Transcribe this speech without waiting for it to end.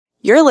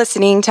You're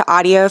listening to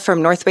audio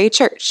from Northway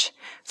Church.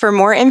 For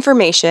more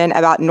information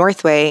about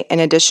Northway and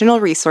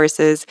additional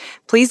resources,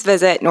 please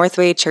visit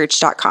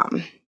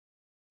northwaychurch.com.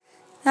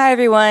 Hi,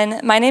 everyone.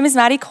 My name is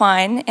Maddie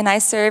Quine, and I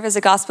serve as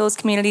a Gospels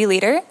community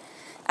leader.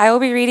 I will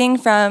be reading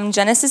from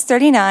Genesis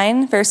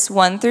 39, verse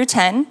 1 through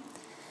 10.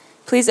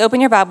 Please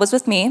open your Bibles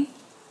with me.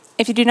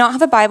 If you do not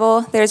have a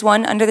Bible, there's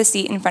one under the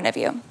seat in front of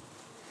you.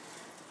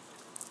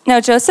 Now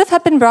Joseph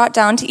had been brought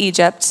down to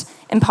Egypt,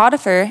 and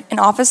Potiphar, an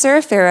officer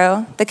of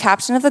Pharaoh, the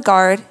captain of the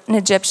guard, an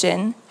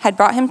Egyptian, had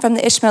brought him from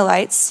the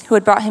Ishmaelites who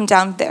had brought him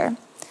down there.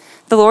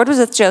 The Lord was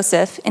with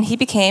Joseph, and he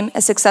became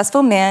a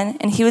successful man,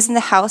 and he was in the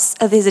house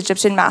of his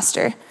Egyptian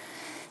master.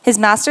 His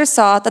master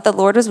saw that the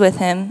Lord was with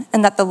him,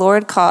 and that the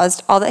Lord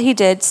caused all that he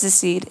did to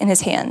succeed in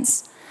his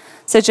hands.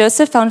 So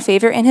Joseph found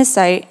favor in his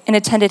sight and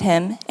attended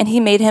him, and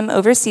he made him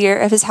overseer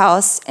of his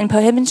house and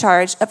put him in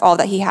charge of all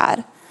that he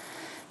had.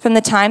 From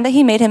the time that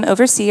he made him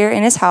overseer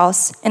in his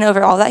house and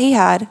over all that he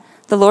had,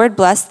 the Lord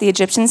blessed the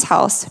Egyptian's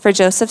house for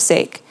Joseph's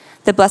sake.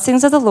 The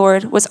blessings of the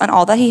Lord was on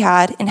all that he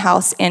had in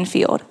house and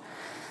field.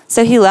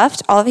 So he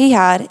left all that he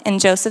had in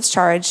Joseph's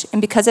charge,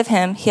 and because of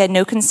him, he had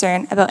no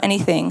concern about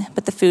anything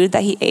but the food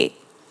that he ate.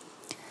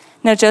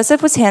 Now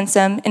Joseph was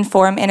handsome in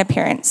form and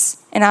appearance,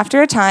 and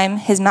after a time,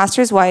 his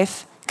master's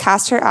wife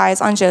cast her eyes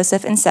on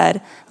Joseph and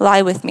said,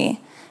 "Lie with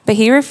me." But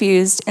he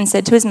refused and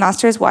said to his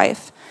master's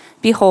wife,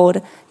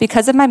 "Behold,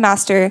 because of my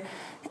master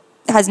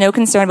has no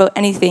concern about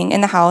anything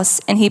in the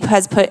house, and he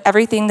has put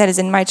everything that is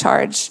in my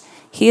charge.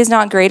 He is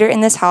not greater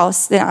in this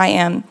house than I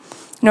am,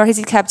 nor has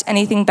he kept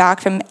anything back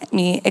from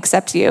me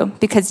except you,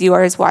 because you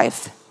are his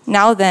wife.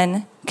 Now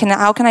then,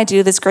 how can I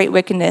do this great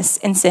wickedness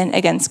and sin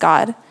against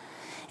God?"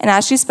 And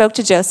as she spoke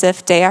to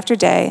Joseph day after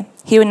day,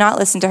 he would not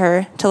listen to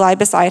her, to lie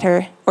beside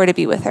her, or to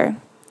be with her.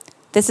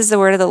 This is the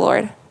word of the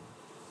Lord.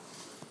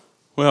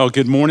 Well,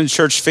 good morning,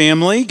 church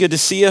family. Good to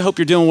see you. Hope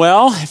you're doing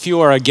well. If you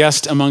are a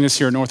guest among us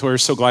here at Northway, we're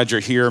so glad you're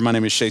here. My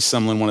name is Shay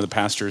Sumlin, one of the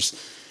pastors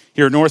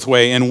here at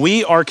Northway, and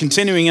we are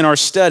continuing in our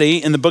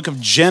study in the book of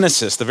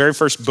Genesis, the very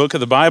first book of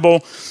the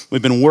Bible.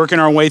 We've been working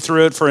our way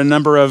through it for a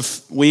number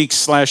of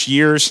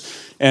weeks/years,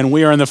 and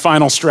we are in the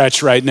final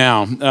stretch right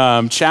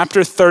now,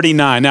 chapter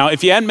 39. Now,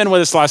 if you hadn't been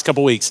with us the last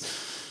couple weeks,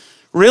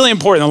 really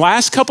important. The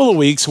last couple of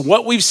weeks,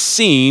 what we've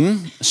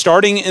seen,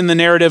 starting in the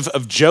narrative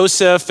of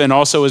Joseph and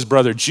also his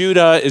brother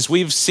Judah, is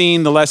we've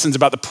seen the lessons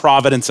about the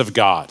providence of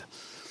God.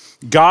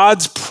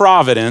 God's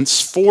providence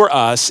for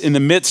us in the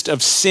midst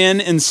of sin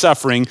and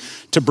suffering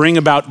to bring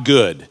about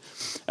good.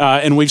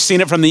 And we've seen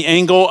it from the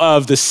angle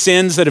of the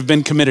sins that have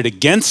been committed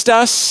against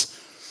us,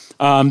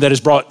 that has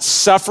brought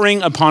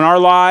suffering upon our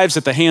lives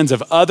at the hands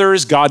of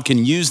others. God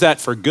can use that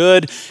for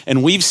good.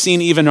 And we've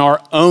seen even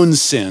our own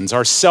sins,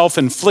 our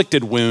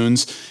self-inflicted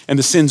wounds, and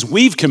the sins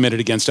we've committed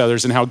against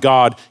others, and how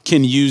God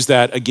can use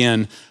that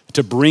again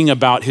to bring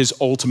about his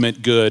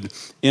ultimate good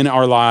in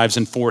our lives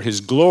and for his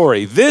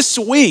glory. This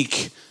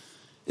week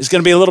is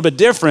going to be a little bit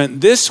different.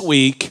 This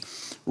week,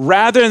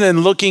 rather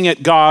than looking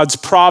at God's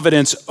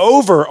providence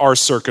over our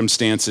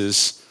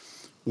circumstances,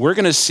 we're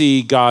going to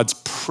see God's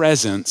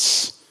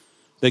presence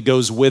that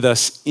goes with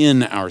us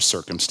in our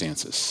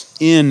circumstances,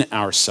 in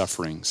our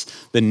sufferings,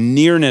 the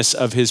nearness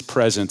of his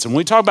presence. And when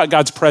we talk about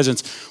God's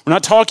presence, we're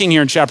not talking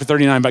here in chapter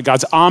 39 about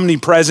God's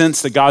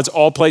omnipresence, that God's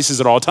all places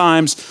at all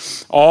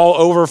times, all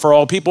over for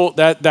all people.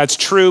 That's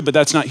true, but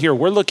that's not here.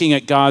 We're looking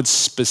at God's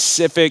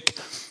specific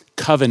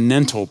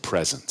covenantal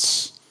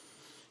presence,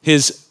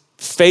 his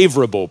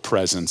favorable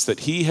presence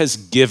that he has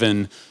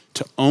given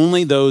to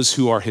only those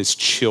who are his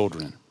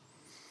children.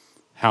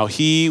 How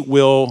he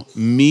will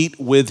meet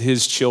with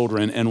his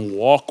children and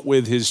walk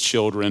with his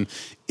children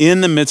in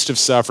the midst of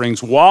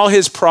sufferings. While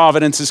his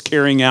providence is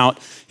carrying out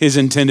his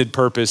intended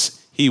purpose,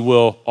 he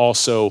will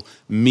also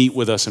meet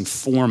with us and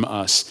form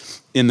us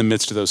in the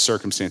midst of those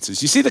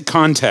circumstances. You see, the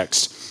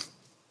context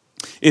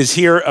is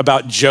here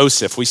about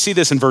Joseph. We see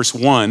this in verse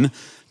 1,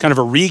 kind of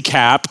a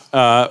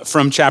recap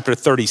from chapter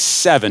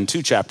 37,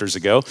 2 chapters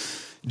ago.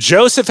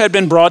 Joseph had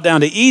been brought down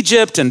to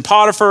Egypt, and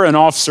Potiphar, an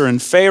officer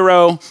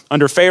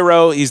under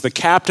Pharaoh, he's the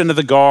captain of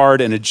the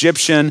guard, an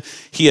Egyptian.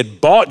 He had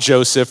bought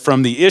Joseph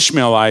from the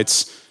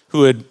Ishmaelites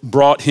who had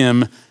brought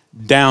him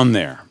down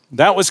there.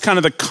 That was kind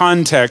of the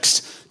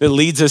context that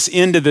leads us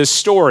into this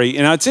story.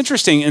 And it's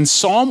interesting, in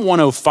Psalm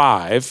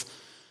 105,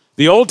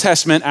 the Old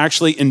Testament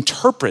actually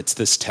interprets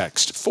this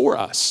text for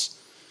us,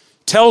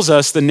 tells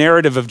us the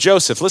narrative of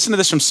Joseph. Listen to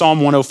this from Psalm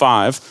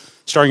 105.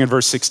 Starting in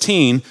verse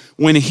 16,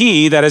 when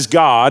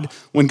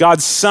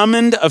God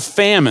summoned a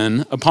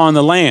famine upon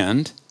the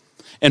land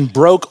and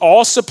broke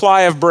all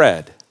supply of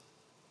bread,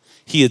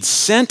 he had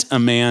sent a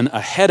man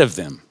ahead of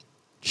them,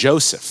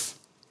 Joseph,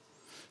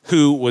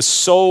 who was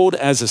sold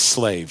as a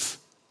slave.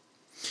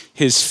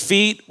 His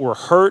feet were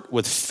hurt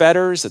with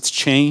fetters, that's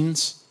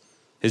chains.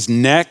 His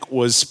neck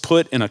was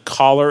put in a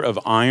collar of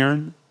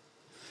iron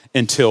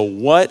until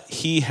what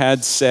he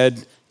had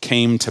said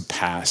came to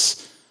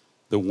pass.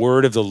 The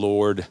word of the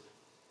Lord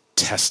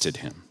tested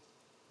him.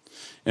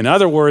 In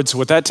other words,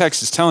 what that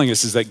text is telling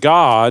us is that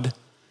God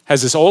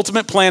has this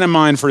ultimate plan in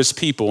mind for his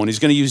people, and he's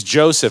going to use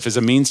Joseph as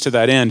a means to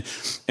that end.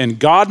 And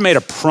God made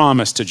a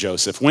promise to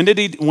Joseph. When did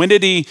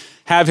he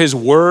have his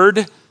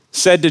word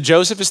said to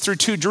Joseph? Is through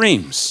two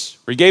dreams,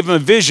 where he gave him a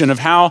vision of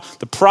how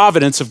the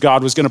providence of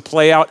God was going to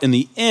play out in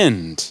the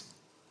end.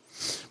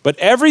 But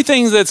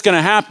everything that's going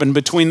to happen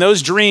between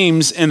those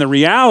dreams and the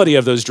reality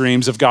of those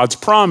dreams of God's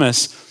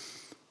promise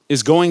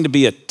is going to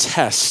be a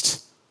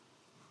test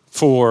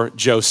for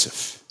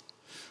Joseph.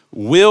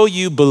 Will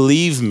you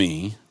believe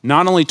me,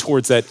 not only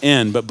towards that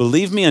end, but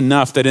believe me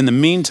enough that in the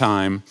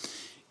meantime,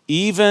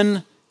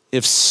 even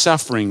if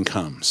suffering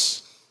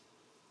comes,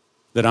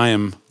 that I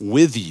am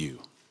with you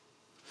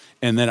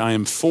and that I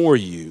am for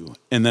you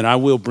and that I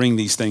will bring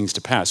these things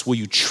to pass? Will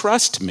you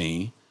trust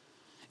me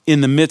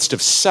in the midst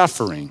of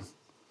suffering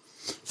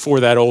for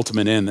that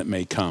ultimate end that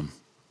may come?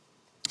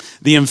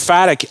 The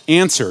emphatic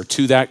answer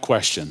to that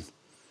question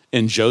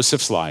in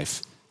Joseph's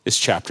life is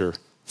chapter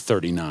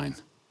 39.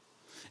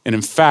 And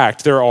in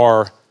fact,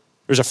 there's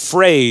a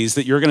phrase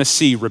that you're going to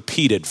see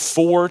repeated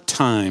 4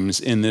 times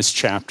in this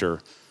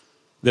chapter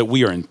that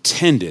we are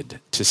intended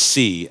to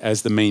see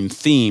as the main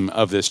theme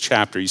of this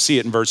chapter. You see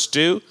it in verse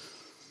 2.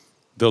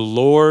 The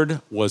Lord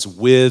was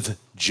with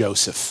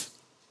Joseph.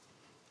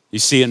 You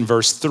see it in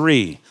verse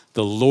 3.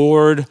 The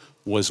Lord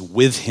was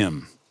with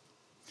him.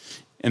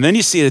 And then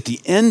you see it at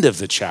the end of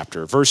the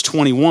chapter, verse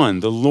 21,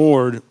 the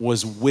Lord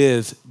was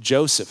with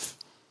Joseph.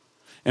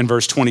 And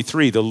verse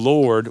 23, the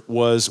Lord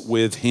was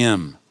with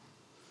him.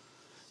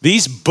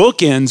 These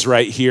bookends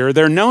right here,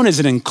 they're known as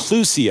an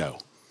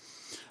inclusio.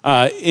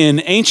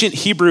 In ancient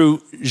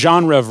Hebrew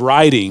genre of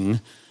writing,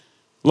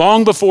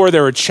 long before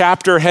there were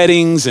chapter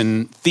headings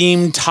and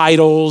theme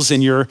titles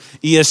in your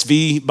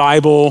ESV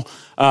Bible,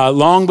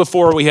 long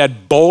before we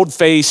had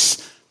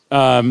boldface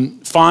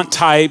font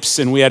types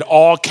and we had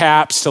all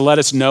caps to let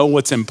us know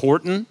what's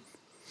important,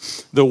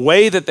 the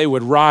way that they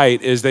would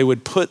write is they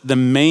would put the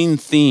main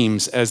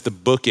themes as the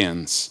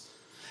bookends,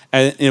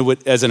 and it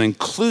would, as an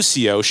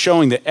inclusio,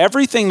 showing that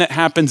everything that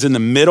happens in the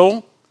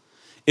middle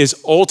is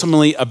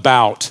ultimately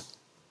about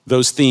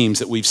those themes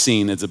that we've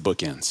seen as the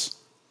bookends.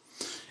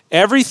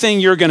 Everything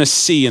you're going to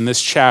see in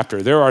this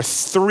chapter, there are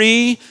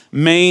 3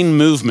 main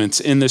movements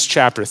in this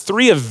chapter,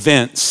 3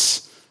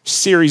 events,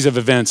 series of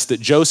events that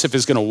Joseph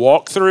is going to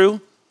walk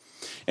through,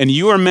 and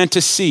you are meant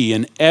to see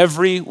in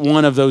every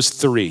one of those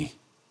 3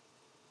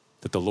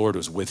 that the Lord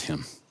was with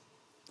him.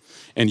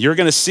 And you're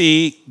going to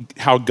see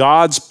how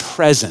God's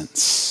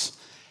presence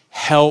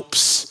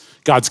helps,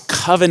 God's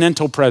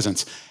covenantal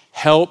presence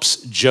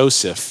helps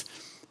Joseph,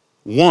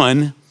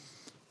 1,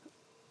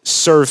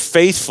 serve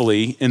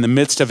faithfully in the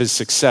midst of his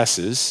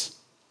successes.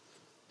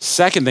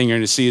 Second thing you're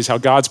going to see is how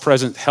God's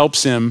presence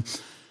helps him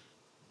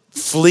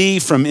flee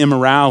from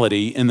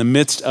immorality in the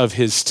midst of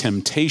his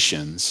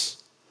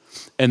temptations.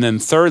 And then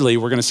thirdly,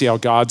 we're going to see how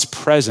God's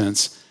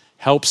presence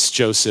helps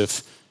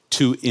Joseph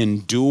to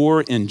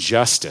endure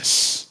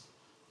injustice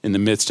in the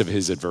midst of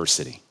his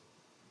adversity.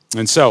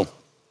 And so,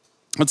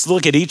 let's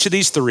look at each of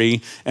these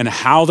 3 and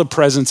how the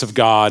presence of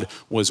God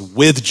was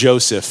with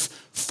Joseph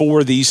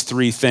for these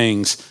 3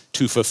 things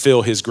to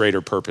fulfill his greater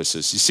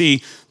purposes. You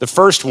see, the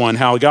first one,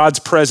 how God's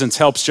presence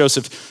helps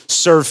Joseph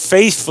serve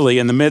faithfully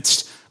in the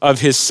midst of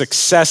his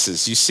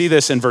successes. You see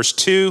this in verse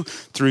 2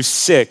 through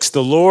 6.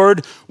 The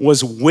Lord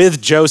was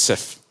with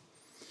Joseph,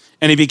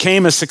 and he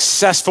became a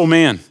successful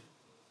man.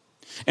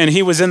 And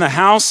he was in the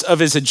house of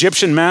his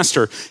Egyptian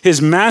master.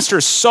 His master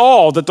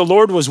saw that the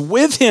Lord was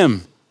with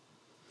him,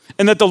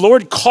 and that the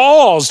Lord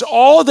caused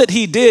all that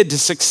he did to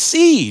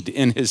succeed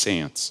in his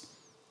hands.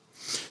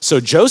 So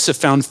Joseph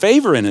found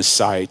favor in his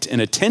sight and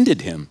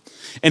attended him.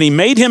 And he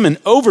made him an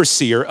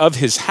overseer of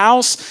his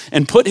house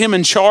and put him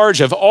in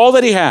charge of all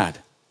that he had.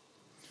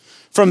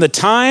 From the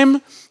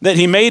time that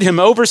he made him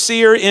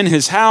overseer in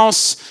his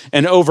house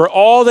and over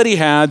all that he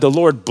had, the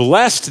Lord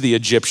blessed the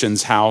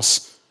Egyptian's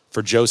house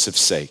for Joseph's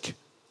sake.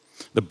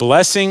 The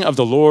blessing of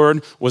the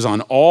Lord was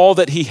on all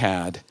that he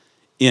had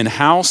in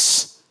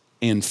house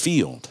and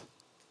field.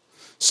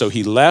 So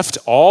he left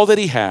all that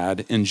he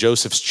had in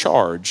Joseph's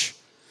charge,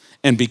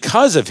 and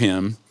because of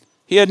him,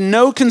 he had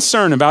no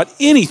concern about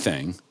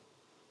anything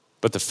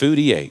but the food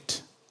he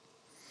ate.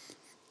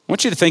 I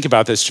want you to think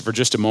about this for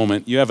just a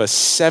moment. You have a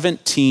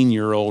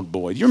 17-year-old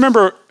boy. Do you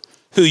remember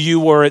who you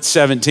were at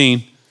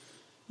 17?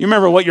 You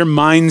remember what your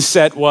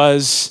mindset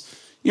was?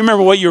 You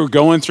remember what you were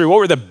going through? What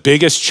were the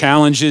biggest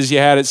challenges you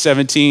had at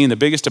 17, the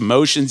biggest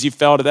emotions you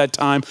felt at that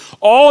time?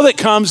 All that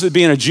comes with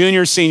being a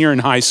junior, senior in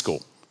high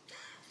school.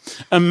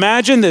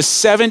 Imagine this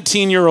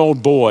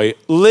 17-year-old boy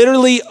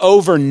literally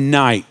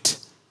overnight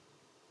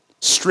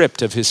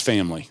stripped of his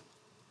family,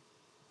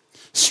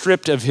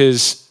 stripped of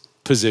his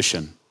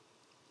position,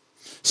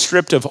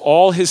 stripped of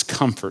all his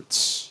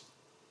comforts,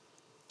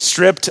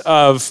 stripped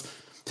of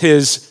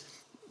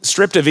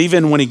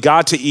even when he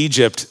got to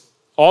Egypt,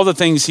 all the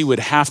things he would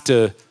have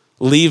to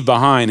leave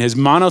behind, his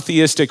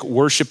monotheistic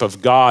worship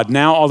of God.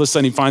 Now all of a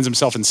sudden he finds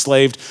himself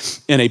enslaved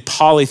in a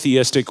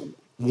polytheistic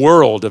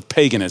world of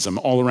paganism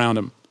all around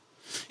him.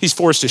 He's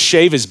forced to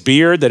shave his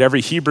beard that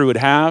every Hebrew would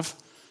have,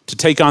 to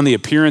take on the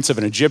appearance of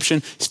an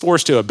Egyptian. He's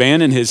forced to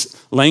abandon his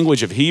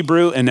language of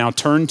Hebrew and now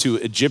turn to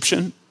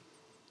Egyptian.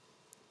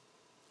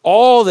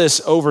 All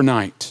this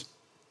overnight.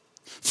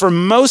 For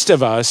most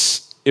of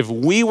us, if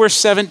we were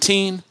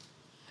 17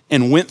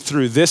 and went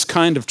through this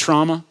kind of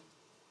trauma,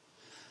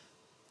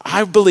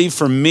 I believe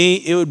for me,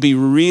 it would be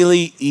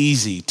really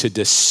easy to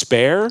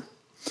despair.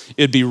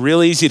 It'd be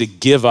real easy to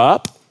give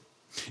up.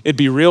 It'd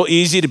be real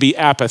easy to be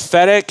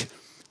apathetic,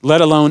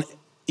 let alone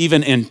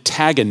even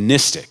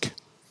antagonistic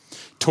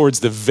towards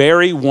the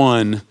very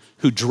one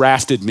who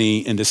drafted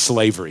me into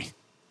slavery.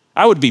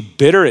 I would be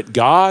bitter at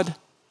God.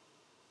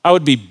 I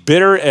would be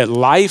bitter at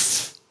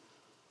life.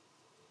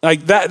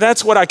 Like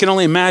that's what I can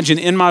only imagine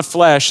in my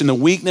flesh, in the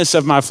weakness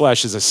of my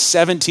flesh as a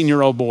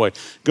 17-year-old boy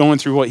going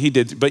through what he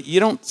did. But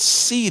you don't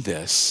see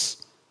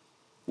this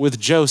with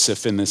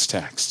Joseph in this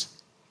text.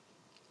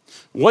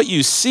 What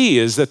you see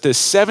is that this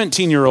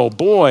 17-year-old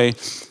boy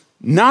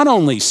not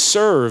only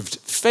served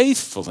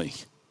faithfully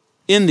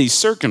in these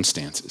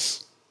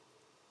circumstances,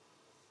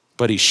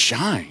 but he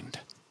shined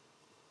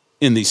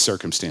in these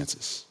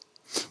circumstances.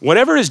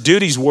 Whatever his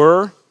duties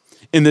were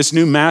in this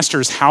new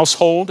master's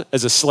household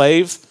as a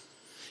slave,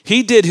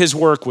 he did his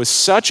work with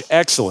such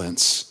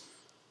excellence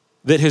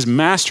that his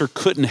master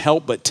couldn't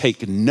help but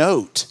take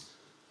note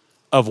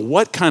of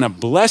what kind of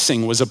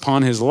blessing was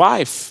upon his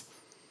life.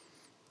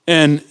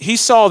 And he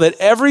saw that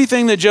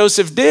everything that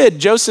Joseph did,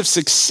 Joseph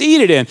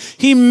succeeded in.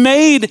 He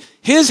made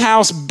his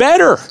house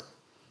better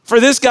for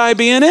this guy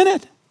being in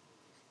it.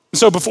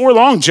 So before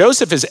long,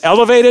 Joseph is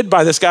elevated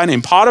by this guy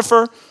named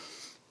Potiphar,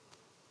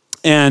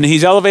 and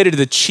he's elevated to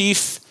the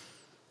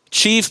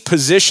chief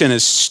position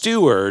as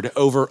steward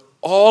over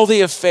all the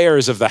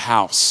affairs of the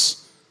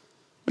house.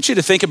 I want you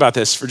to think about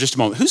this for just a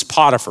moment. Who's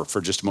Potiphar for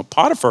just a moment?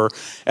 Potiphar,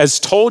 as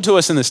told to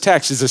us in this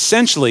text, is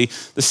essentially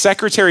the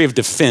Secretary of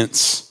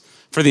Defense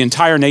for the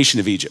entire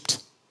nation of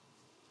Egypt.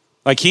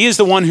 Like he is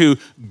the one who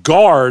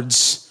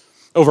guards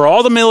over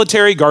all the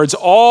military, guards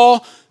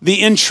all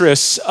the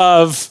interests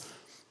of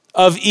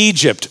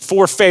Egypt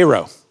for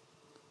Pharaoh.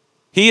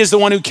 He is the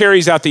one who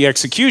carries out the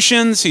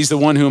executions. He's the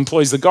one who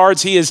employs the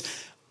guards. He is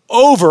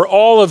over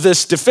all of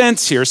this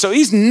defense here. So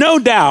he's no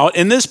doubt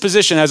in this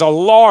position as a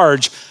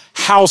large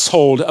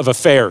household of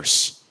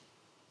affairs.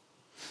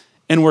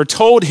 And we're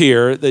told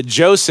here that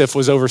Joseph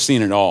was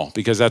overseeing it all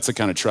because that's the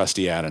kind of trust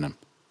he had in him.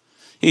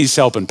 He's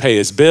helping pay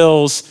his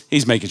bills.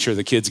 He's making sure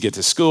the kids get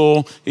to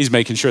school. He's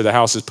making sure the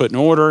house is put in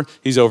order.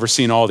 He's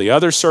overseeing all the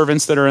other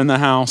servants that are in the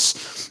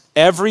house.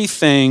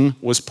 Everything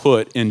was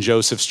put in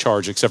Joseph's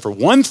charge except for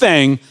one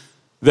thing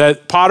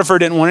that Potiphar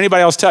didn't want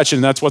anybody else touching,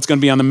 and that's what's going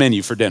to be on the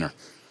menu for dinner.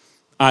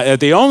 Can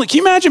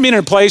you imagine being in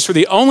a place where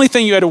the only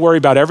thing you had to worry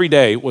about every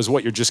day was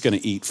what you're just going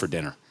to eat for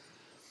dinner?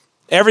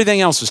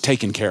 Everything else was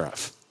taken care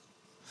of.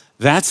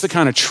 That's the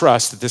kind of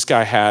trust that this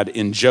guy had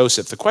in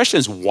Joseph. The question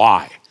is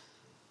why?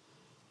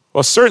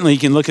 Well, certainly you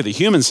can look at the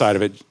human side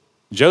of it.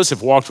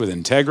 Joseph walked with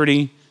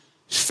integrity,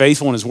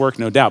 faithful in his work,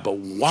 no doubt. But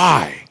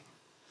why?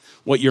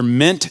 What you're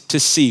meant to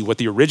see, what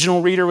the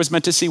original reader was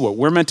meant to see, what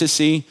we're meant to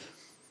see,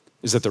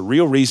 is that the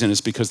real reason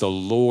is because the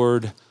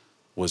Lord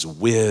was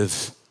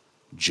with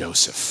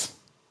Joseph.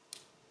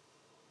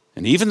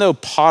 And even though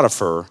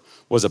Potiphar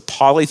was a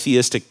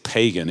polytheistic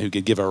pagan who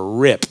could give a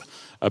rip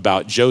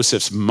about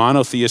Joseph's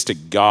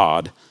monotheistic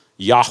God,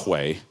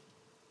 Yahweh,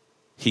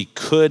 he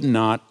could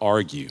not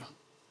argue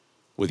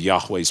with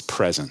Yahweh's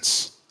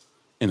presence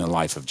in the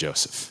life of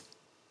Joseph.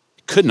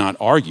 He could not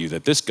argue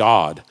that this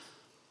God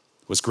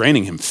was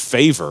granting him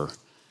favor,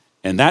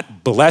 and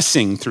that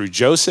blessing through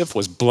Joseph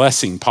was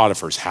blessing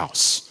Potiphar's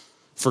house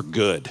for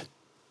good.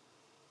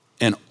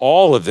 And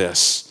all of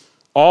this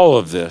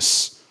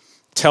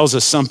tells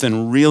us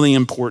something really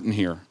important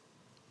here,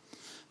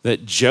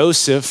 that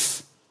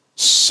Joseph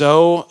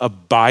so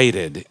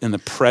abided in the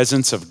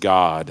presence of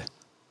God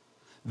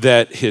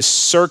that his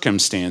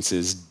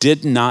circumstances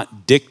did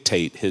not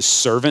dictate his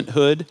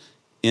servanthood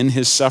in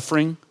his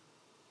suffering,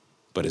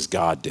 but as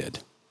God did.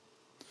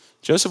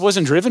 Joseph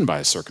wasn't driven by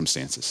his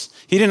circumstances.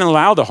 He didn't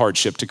allow the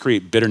hardship to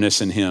create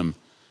bitterness in him.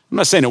 I'm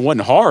not saying it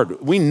wasn't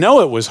hard. We know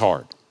it was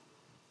hard,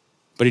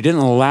 but he didn't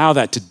allow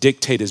that to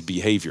dictate his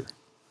behavior.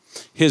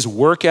 His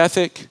work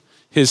ethic,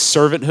 his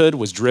servanthood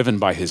was driven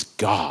by his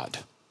God,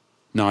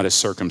 not his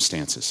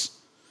circumstances.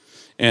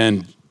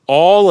 And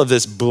all of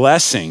this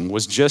blessing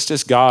was just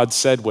as God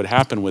said would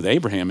happen with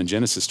Abraham in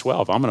Genesis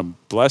 12. I'm going to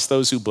bless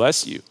those who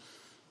bless you.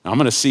 I'm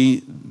going to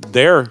see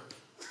their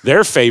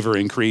favor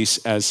increase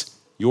as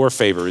your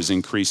favor is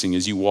increasing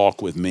as you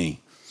walk with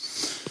me.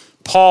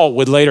 Paul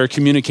would later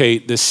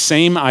communicate this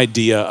same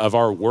idea of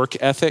our work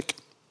ethic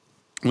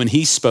when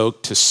he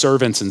spoke to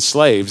servants and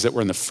slaves that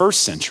were in the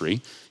first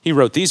century. He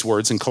wrote these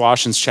words in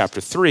Colossians chapter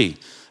 3.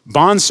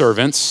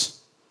 Bondservants,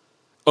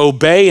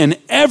 obey in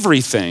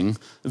everything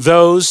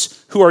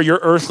those who are your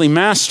earthly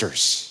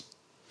masters,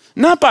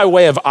 not by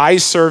way of eye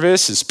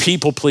service as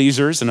people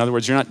pleasers. In other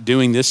words, you're not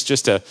doing this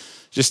just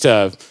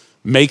to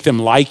make them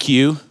like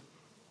you.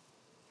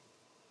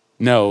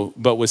 No,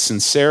 but with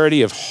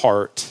sincerity of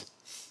heart,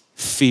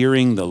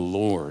 fearing the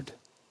Lord.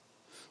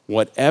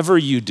 Whatever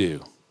you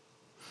do,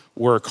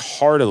 work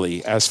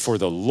heartily as for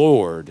the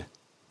Lord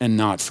and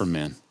not for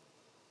men.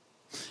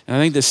 And I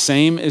think the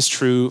same is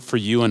true for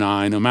you and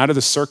I. No matter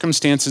the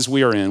circumstances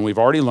we are in, we've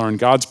already learned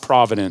God's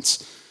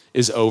providence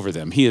is over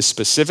them. He has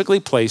specifically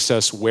placed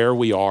us where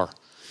we are.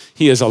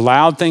 He has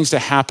allowed things to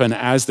happen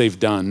as they've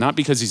done, not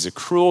because he's a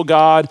cruel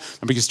God,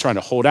 not because he's trying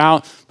to hold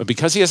out, but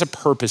because he has a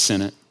purpose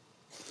in it.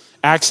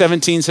 Acts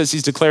 17 says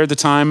he's declared the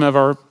time of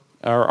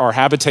our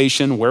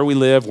habitation, where we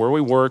live, where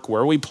we work,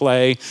 where we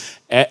play.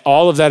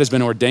 All of that has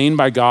been ordained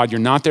by God.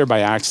 You're not there by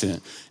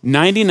accident.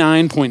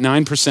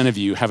 99.9% of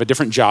you have a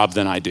different job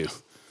than I do.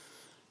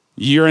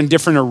 You're in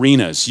different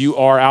arenas. You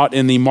are out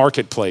in the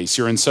marketplace.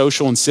 You're in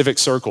social and civic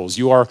circles.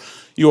 You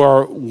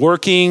are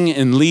working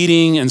and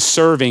leading and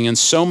serving in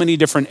so many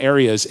different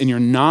areas, and you're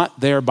not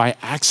there by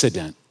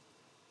accident.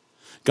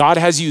 God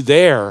has you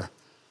there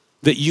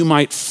that you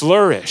might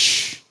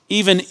flourish,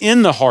 even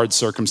in the hard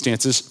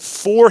circumstances,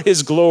 for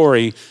his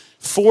glory,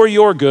 for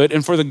your good,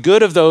 and for the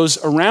good of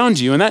those around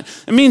you. And that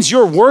means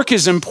your work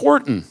is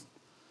important.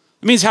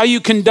 It means how you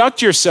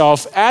conduct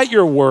yourself at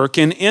your work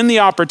and in the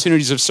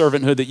opportunities of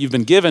servanthood that you've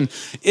been given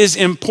is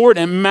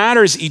important. It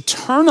matters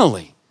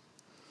eternally.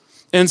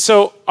 And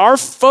so our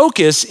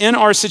focus in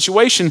our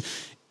situation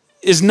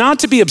is not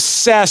to be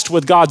obsessed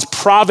with God's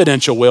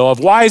providential will of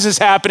why is this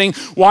happening?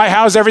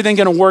 How's everything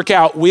going to work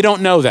out? We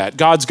don't know that.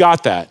 God's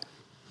got that.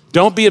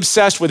 Don't be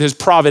obsessed with his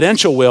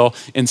providential will.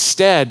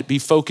 Instead, be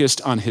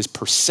focused on his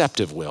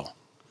perceptive will.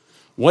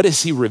 What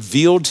has he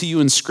revealed to you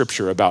in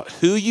Scripture about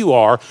who you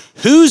are,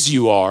 whose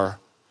you are,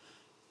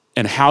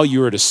 and how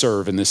you are to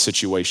serve in this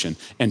situation?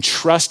 And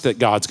trust that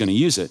God's going to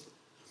use it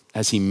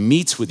as he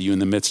meets with you in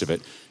the midst of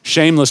it.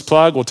 Shameless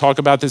plug, we'll talk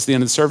about this at the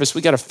end of the service.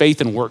 We got a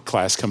faith and work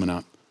class coming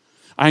up.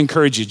 I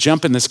encourage you,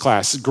 jump in this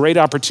class. It's a great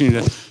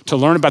opportunity to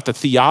learn about the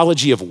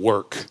theology of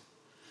work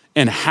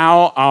and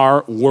how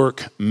our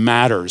work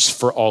matters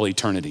for all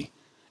eternity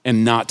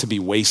and not to be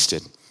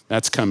wasted.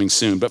 That's coming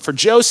soon. But for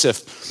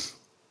Joseph,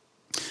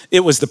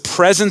 it was the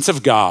presence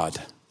of God,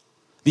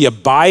 the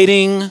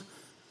abiding,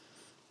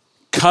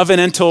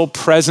 covenantal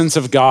presence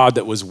of God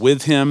that was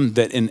with him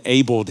that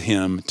enabled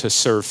him to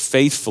serve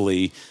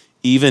faithfully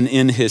even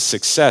in his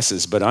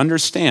successes. But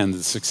understand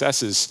the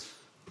successes,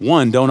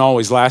 one, don't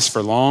always last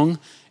for long,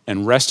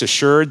 and rest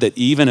assured that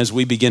even as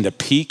we begin to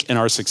peak in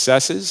our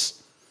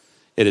successes,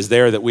 it is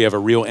there that we have a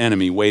real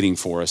enemy waiting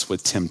for us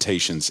with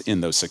temptations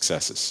in those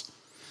successes.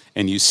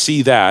 And you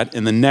see that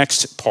in the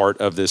next part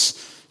of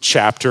this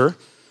chapter,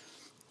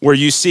 where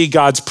you see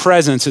God's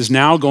presence is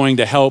now going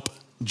to help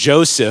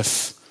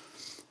Joseph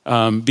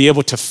be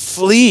able to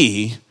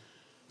flee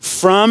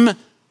from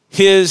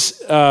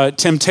his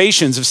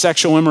temptations of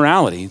sexual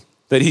immorality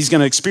that he's going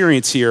to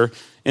experience here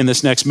in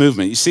this next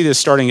movement. You see this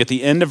starting at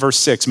the end of verse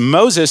 6.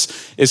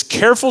 Moses is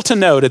careful to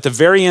note at the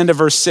very end of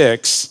verse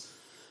 6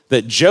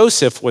 that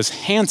Joseph was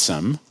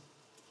handsome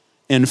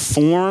in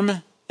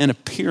form and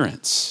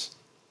appearance.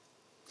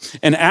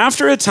 And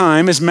after a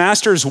time, his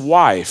master's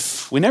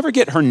wife, we never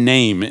get her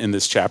name in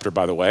this chapter,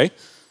 by the way,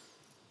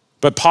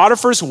 but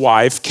Potiphar's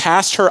wife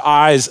cast her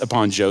eyes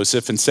upon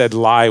Joseph and said,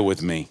 "Lie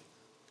with me."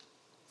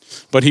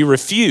 But he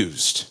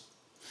refused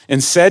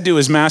and said to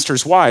his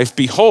master's wife,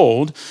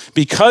 "Behold,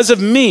 because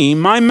of me,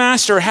 my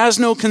master has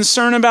no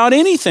concern about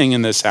anything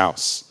in this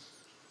house.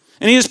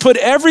 And he has put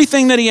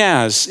everything that he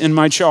has in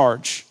my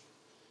charge.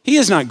 He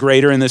is not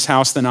greater in this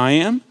house than I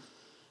am,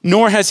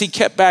 nor has he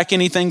kept back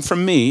anything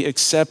from me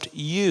except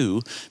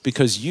you,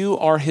 because you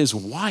are his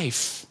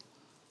wife.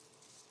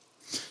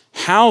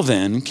 How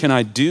then can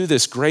I do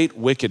this great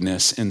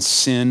wickedness and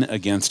sin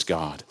against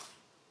God?"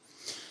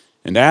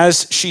 And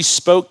as she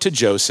spoke to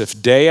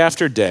Joseph day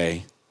after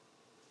day,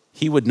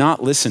 he would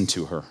not listen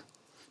to her,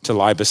 to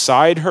lie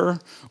beside her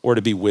or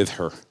to be with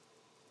her.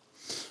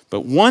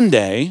 But one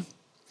day,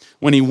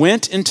 when he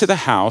went into the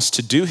house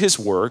to do his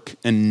work,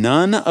 and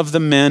none of the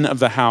men of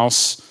the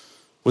house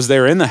was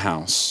there in the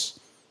house,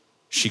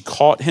 she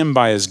caught him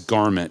by his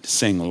garment,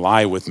 saying,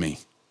 "Lie with me."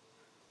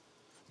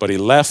 But he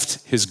left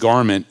his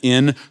garment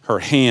in her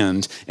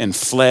hand and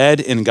fled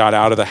and got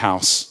out of the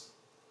house.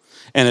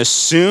 And as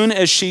soon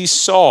as she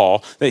saw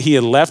that he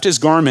had left his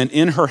garment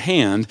in her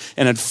hand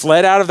and had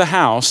fled out of the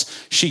house,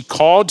 she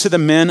called to the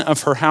men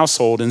of her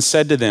household and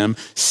said to them,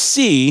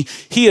 "See,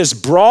 he has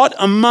brought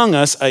among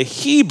us a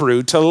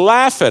Hebrew to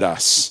laugh at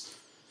us.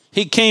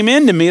 He came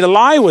in to me to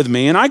lie with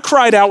me, and I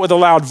cried out with a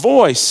loud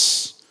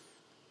voice.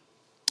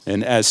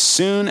 And as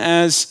soon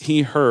as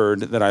he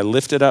heard that I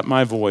lifted up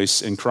my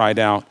voice and cried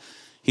out,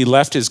 he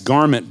left his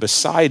garment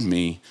beside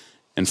me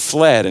and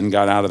fled and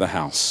got out of the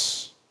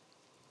house."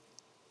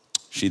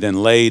 She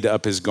then laid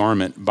up his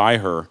garment by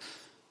her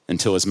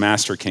until his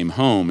master came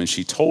home, and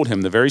she told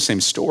him the very same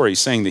story,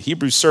 saying, "The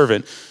Hebrew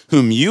servant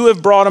whom you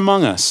have brought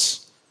among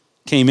us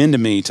came into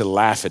me to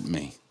laugh at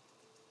me.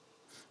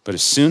 But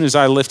as soon as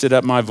I lifted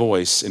up my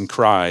voice and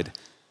cried,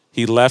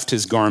 he left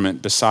his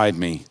garment beside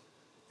me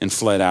and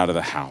fled out of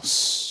the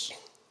house."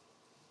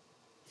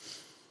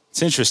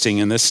 It's interesting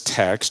in this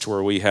text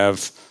where we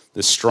have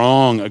the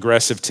strong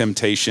aggressive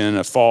temptation,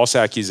 a false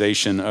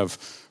accusation of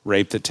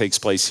rape that takes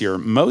place here,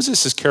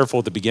 Moses is careful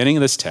at the beginning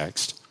of this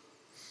text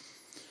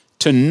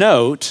to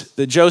note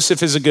that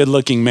Joseph is a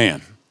good-looking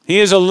man. He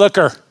is a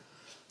looker.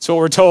 That's what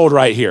we're told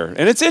right here.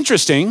 And it's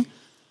interesting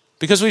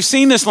because we've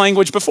seen this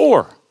language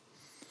before.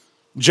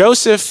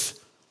 Joseph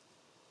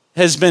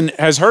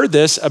has heard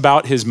this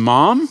about his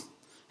mom,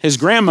 his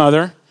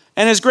grandmother,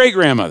 and his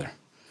great-grandmother.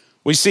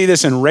 We see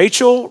this in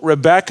Rachel,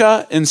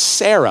 Rebecca, and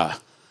Sarah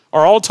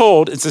are all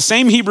told. It's the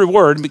same Hebrew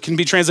word. It can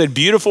be translated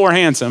beautiful or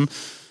handsome.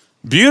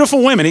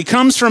 Beautiful women. He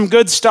comes from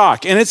good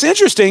stock. And it's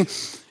interesting,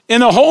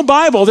 in the whole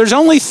Bible, there's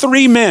only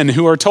 3 men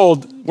who we're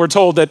told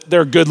that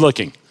they're good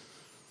looking.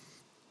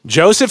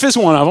 Joseph is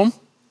one of them,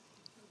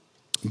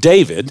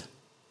 David,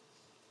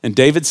 and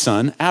David's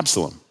son,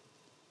 Absalom.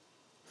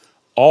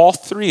 All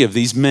 3 of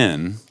these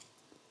men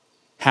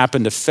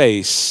happen to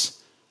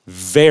face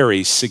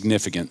very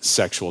significant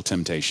sexual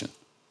temptation.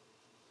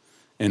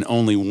 And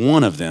only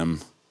one of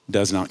them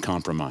does not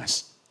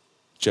compromise,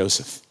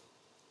 Joseph.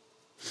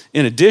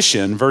 In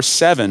addition, verse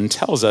 7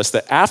 tells us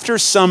that after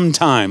some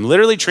time,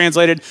 literally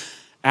translated,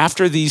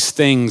 after these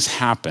things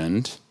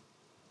happened,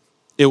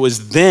 it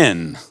was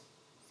then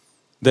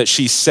that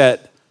she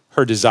set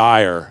her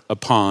desire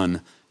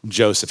upon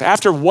Joseph.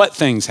 After what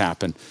things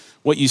happened?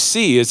 What you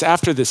see is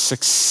after the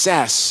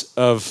success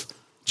of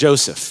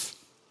Joseph,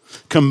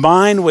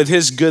 combined with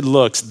his good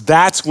looks,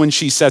 that's when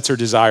she sets her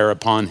desire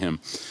upon him.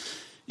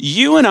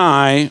 You and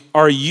I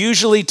are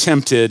usually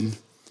tempted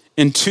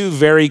in 2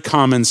 very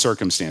common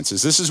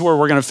circumstances. This is where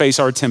we're going to face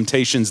our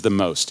temptations the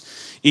most,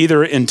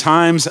 either in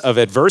times of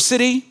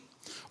adversity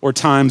or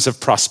times of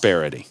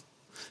prosperity.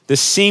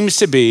 This seems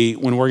to be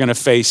when we're going to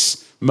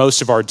face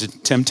most of our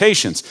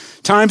temptations.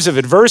 Times of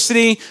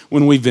adversity,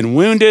 when we've been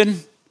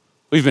wounded,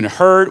 we've been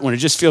hurt, when it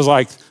just feels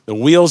like the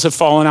wheels have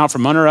fallen out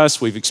from under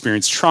us, we've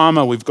experienced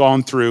trauma, we've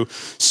gone through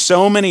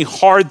so many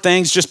hard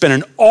things, just been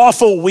an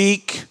awful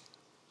week.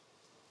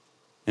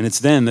 And it's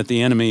then that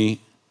the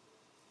enemy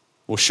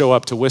will show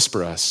up to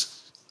whisper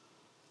us,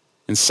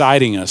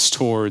 inciting us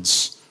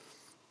towards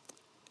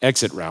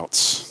exit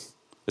routes,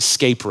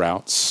 escape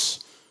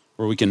routes,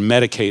 where we can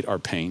medicate our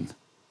pain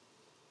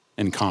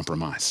and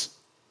compromise.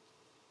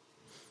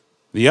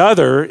 The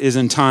other is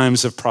in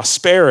times of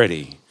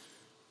prosperity,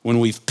 when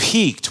we've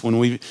peaked, when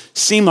we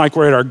seem like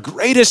we're at our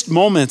greatest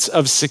moments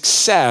of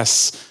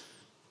success,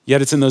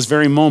 yet it's in those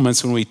very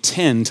moments when we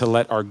tend to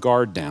let our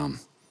guard down.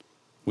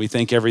 We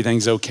think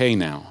everything's okay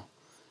now,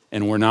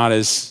 and we're not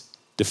as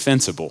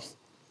defensible.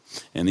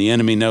 And the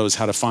enemy knows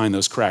how to find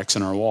those cracks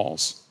in our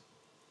walls.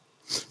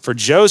 For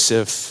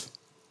Joseph,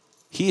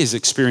 he is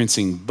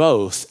experiencing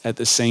both at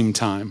the same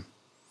time.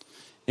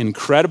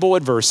 Incredible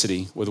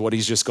adversity with what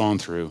he's just gone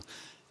through,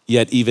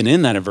 yet even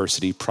in that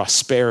adversity,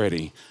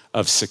 prosperity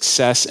of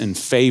success and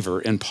favor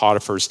in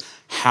Potiphar's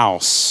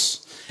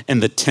house.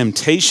 And the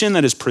temptation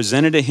that is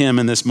presented to him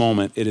in this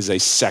moment, it is a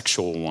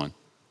sexual one.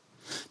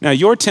 Now,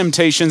 your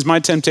temptations, my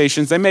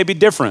temptations, they may be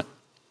different.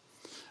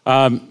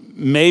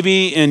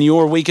 Maybe in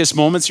your weakest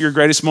moments, your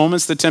greatest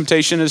moments, the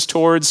temptation is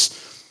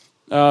towards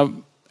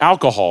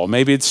alcohol.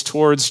 Maybe it's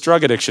towards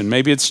drug addiction.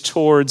 Maybe it's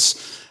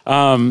towards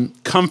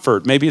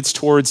comfort. Maybe it's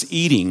towards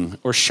eating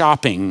or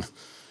shopping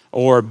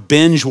or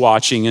binge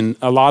watching and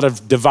a lot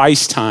of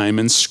device time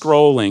and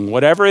scrolling.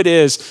 Whatever it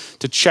is,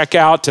 to check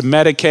out, to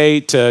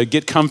medicate, to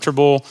get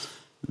comfortable,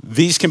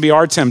 these can be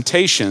our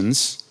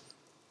temptations.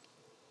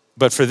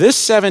 But for this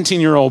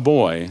 17-year-old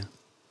boy,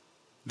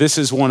 this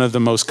is one of the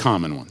most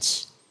common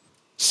ones.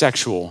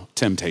 Sexual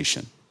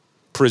temptation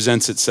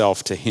presents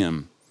itself to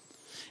him.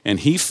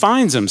 And he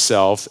finds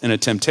himself in a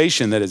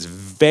temptation that is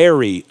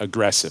very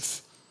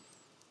aggressive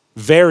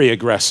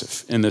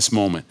in this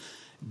moment.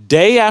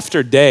 Day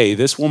after day,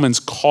 this woman's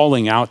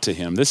calling out to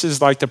him. This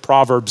is like the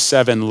Proverbs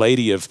 7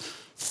 lady of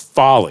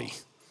folly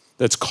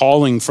that's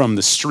calling from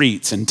the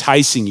streets,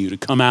 enticing you to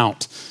come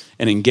out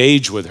and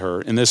engage with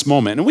her in this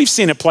moment. And we've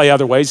seen it play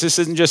other ways. This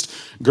isn't just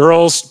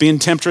girls being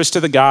temptress to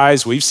the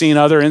guys. We've seen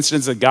other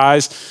incidents of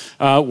guys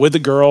with the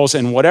girls,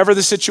 and whatever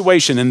the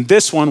situation. In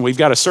this one, we've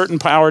got a certain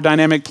power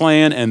dynamic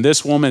playing, and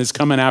this woman is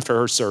coming after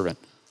her servant.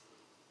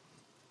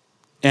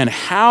 And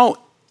how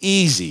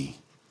easy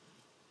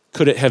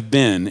could it have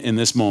been in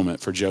this moment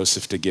for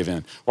Joseph to give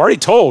in? We're already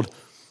told,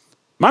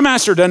 my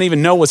master doesn't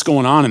even know what's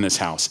going on in this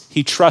house.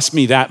 He trusts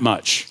me that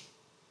much.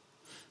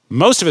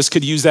 Most of us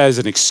could use that as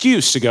an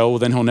excuse to go, well,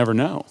 then he'll never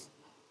know.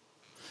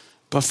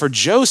 But for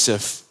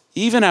Joseph,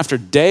 even after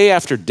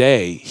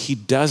day, he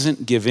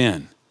doesn't give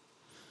in.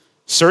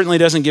 Certainly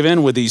doesn't give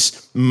in with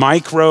these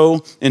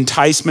micro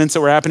enticements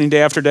that were happening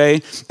day after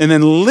day. And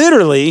then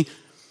literally,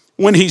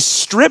 when he's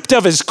stripped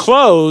of his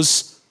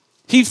clothes,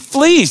 he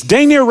flees,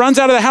 dang near runs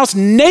out of the house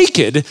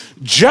naked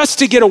just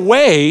to get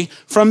away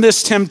from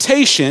this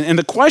temptation. And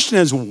the question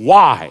is,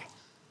 why?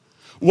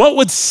 What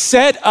would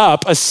set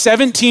up a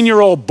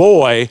 17-year-old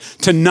boy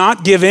to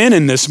not give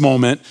in this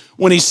moment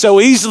when he so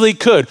easily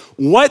could?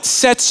 What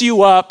sets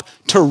you up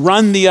to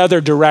run the other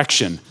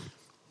direction?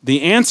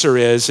 The answer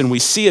is, and we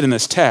see it in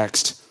this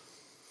text,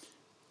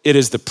 it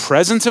is the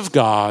presence of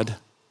God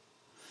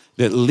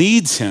that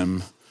leads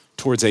him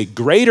towards a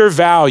greater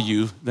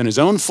value than his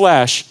own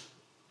flesh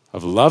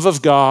of love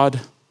of God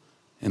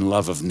and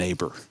love of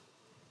neighbor.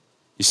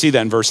 You see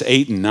that in verse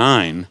 8 and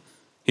 9.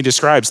 He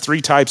describes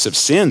three types of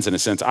sins in a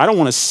sense. I don't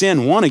want to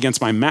sin, one, against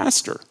my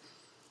master.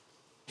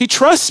 He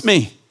trusts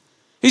me.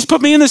 He's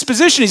put me in this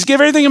position. He's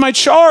given everything in my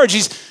charge.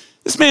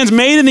 This man's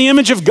made in the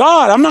image of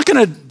God. I'm not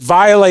going to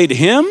violate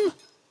him.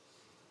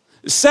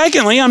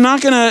 Secondly, I'm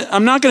not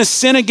going to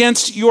sin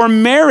against your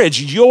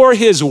marriage. You're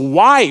his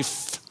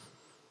wife.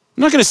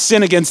 I'm not going to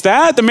sin against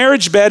that. The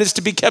marriage bed is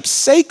to be kept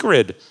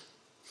sacred.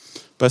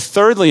 But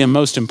thirdly, and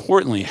most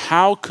importantly,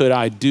 how could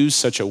I do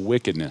such a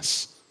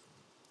wickedness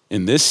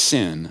in this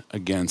sin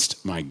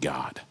against my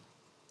God?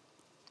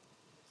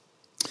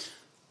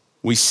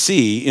 We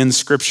see in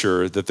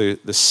Scripture that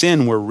the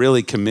sin we're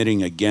really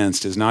committing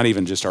against is not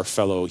even just our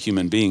fellow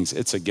human beings,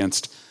 it's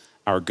against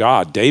our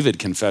God. David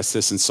confessed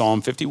this in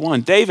Psalm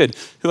 51. David,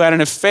 who had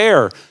an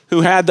affair,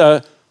 who had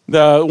the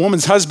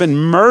woman's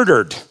husband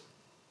murdered,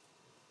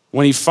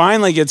 when he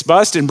finally gets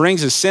busted and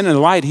brings his sin in the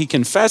light, he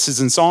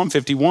confesses in Psalm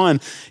 51,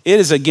 it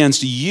is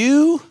against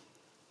you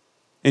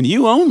and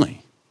you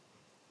only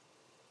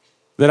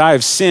that I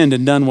have sinned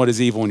and done what is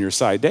evil in your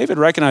sight. David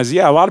recognized,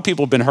 a lot of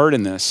people have been hurt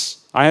in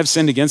this. I have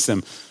sinned against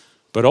them,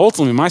 but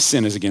ultimately my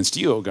sin is against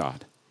you, O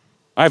God.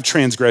 I have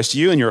transgressed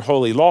you and your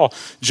holy law.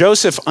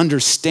 Joseph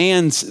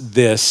understands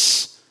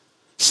this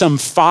some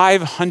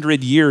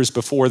 500 years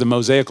before the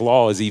Mosaic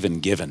law is even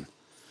given.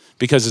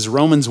 Because as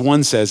Romans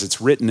 1 says, it's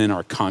written in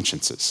our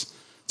consciences.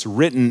 It's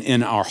written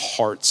in our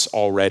hearts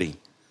already.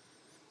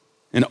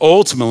 And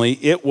ultimately,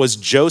 it was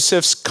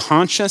Joseph's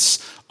conscious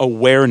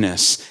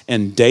awareness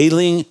and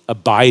daily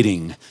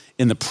abiding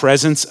in the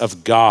presence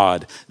of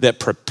God that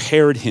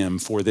prepared him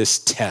for this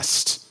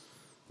test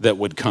that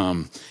would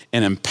come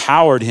and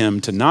empowered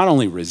him to not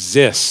only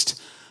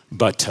resist,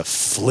 but to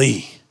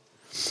flee.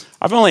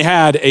 I've only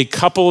had a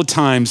couple of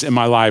times in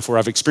my life where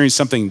I've experienced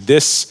something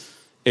this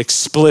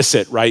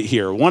explicit right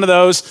here. One of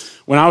those,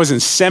 when I was in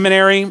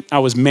seminary, I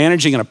was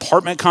managing an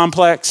apartment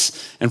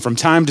complex, and from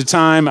time to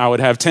time, I would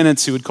have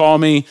tenants who would call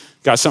me,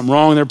 got something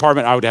wrong in their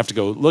apartment. I would have to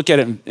go look at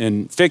it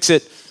and fix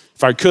it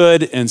if I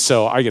could, and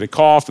so I get a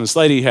call from this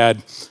lady who had, I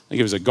think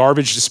it was a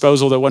garbage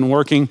disposal that wasn't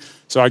working,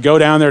 so I go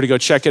down there to go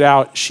check it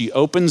out. She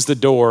opens the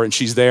door, and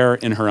she's there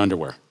in her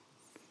underwear,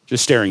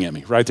 just staring at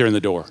me right there in the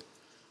door.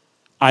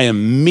 I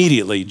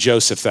immediately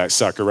Joseph that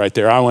sucker right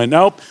there. I went,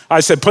 nope. I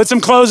said, put some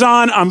clothes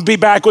on. I'm gonna be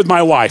back with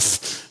my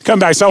wife. Come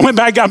back. So I went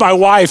back, got my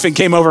wife, and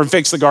came over and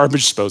fixed the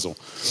garbage disposal.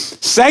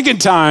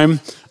 Second time,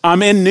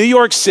 I'm in New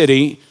York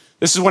City.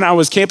 This is when I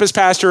was campus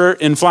pastor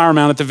in Flower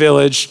Mound at the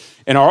Village,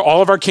 and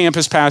all of our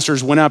campus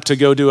pastors went up to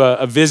go do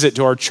a visit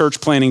to our church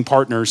planning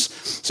partners.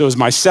 So it was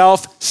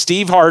myself,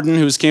 Steve Harden,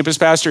 who's campus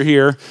pastor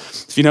here,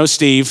 if you know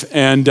Steve,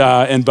 and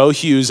Bo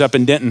Hughes up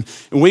in Denton.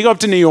 And we go up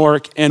to New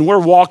York, and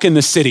we're walking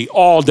the city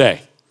all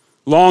day.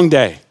 Long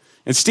day.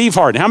 And Steve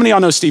Harden, how many of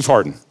y'all know Steve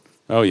Harden?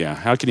 Oh yeah,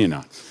 how can you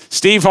not?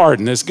 Steve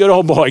Harden, this good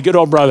old boy, good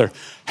old brother.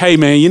 Hey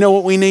man, you know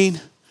what we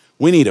need?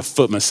 We need a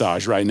foot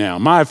massage right now.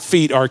 My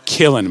feet are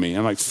killing me.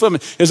 I'm like,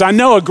 because I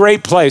know a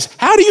great place.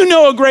 How do you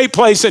know a great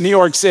place in New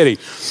York City?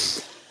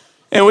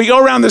 And we go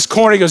around this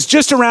corner, he goes,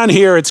 just around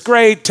here, it's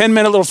great,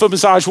 10-minute little foot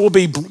massage, we'll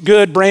be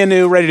good, brand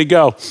new, ready to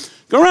go.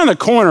 Go around the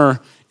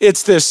corner,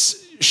 it's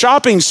this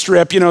shopping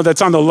strip,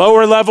 that's on the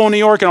lower level in New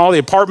York, and all the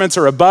apartments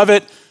are above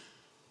it.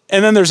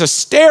 And then there's a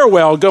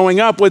stairwell going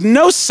up with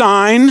no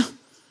sign,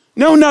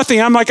 no nothing.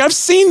 I'm like, I've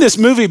seen this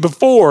movie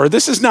before.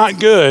 This is not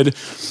good.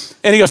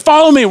 And he goes,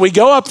 follow me. We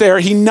go up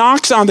there. He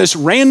knocks on this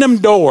random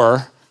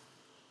door,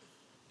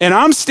 and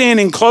I'm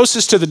standing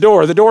closest to the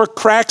door. The door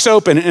cracks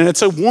open, and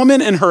it's a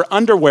woman in her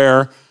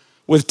underwear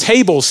with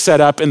tables set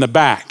up in the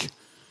back.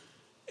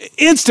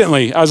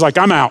 Instantly, I was like,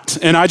 I'm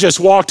out. And I just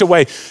walked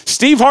away.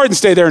 Steve Harden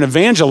stayed there and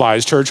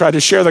evangelized her, tried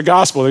to share the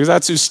gospel because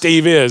that's who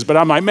Steve is. But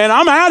I'm like, man,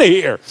 I'm out of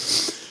here.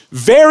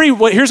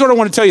 Here's what I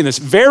want to tell you this.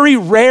 Very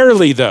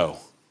rarely, though,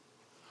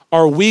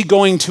 are we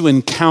going to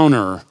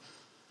encounter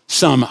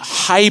some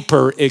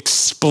hyper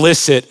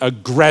explicit,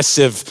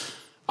 aggressive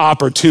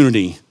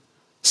opportunity,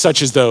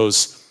 such as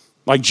those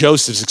like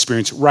Joseph's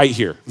experience right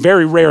here.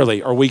 Very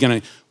rarely are we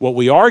what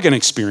we are going to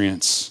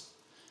experience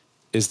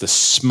is the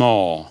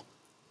small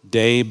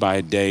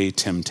day-by-day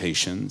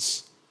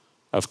temptations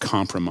of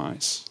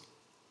compromise.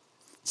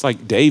 It's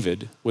like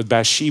David with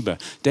Bathsheba.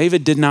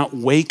 David did not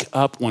wake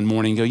up one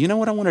morning and go, you know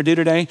what I want to do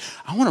today?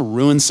 I want to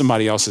ruin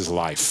somebody else's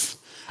life.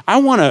 I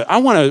want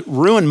to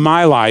ruin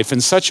my life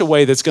in such a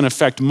way that's going to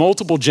affect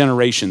multiple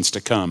generations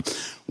to come.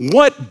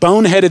 What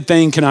boneheaded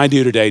thing can I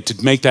do today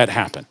to make that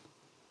happen?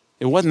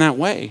 It wasn't that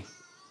way.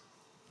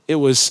 It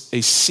was a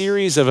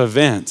series of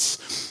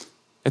events.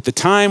 At the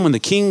time when the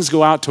kings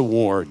go out to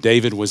war,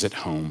 David was at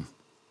home.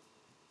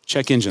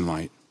 Check engine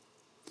light.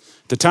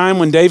 At the time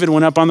when David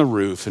went up on the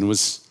roof and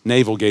was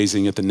navel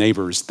gazing at the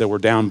neighbors that were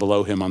down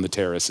below him on the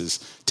terraces,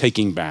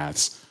 taking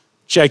baths.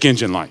 Check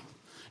engine light.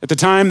 At the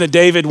time that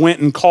David went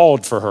and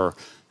called for her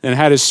and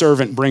had his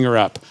servant bring her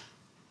up,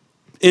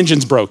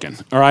 engine's broken,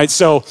 all right?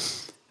 So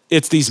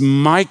it's these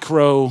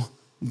micro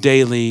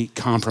daily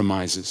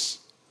compromises.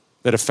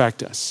 that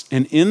affect us.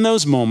 And in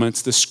those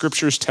moments, the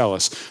scriptures tell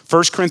us,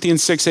 1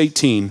 Corinthians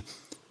 6:18,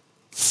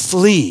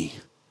 flee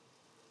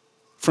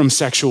from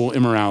sexual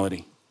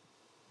immorality.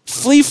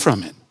 Flee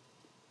from it.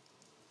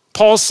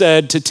 Paul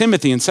said to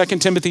Timothy in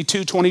 2 Timothy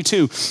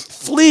 2:22,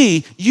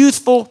 flee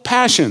youthful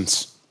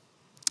passions.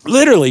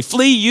 Literally,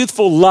 flee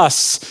youthful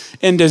lusts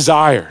and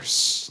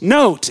desires.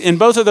 Note, in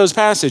both of those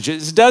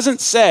passages, it doesn't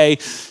say,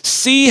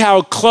 see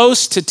how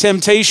close to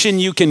temptation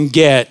you can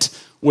get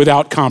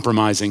without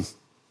compromising.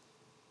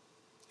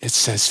 It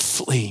says,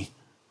 flee,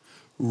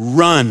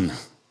 run.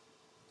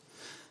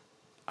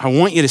 I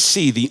want you to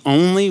see the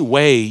only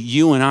way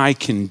you and I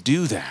can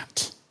do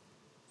that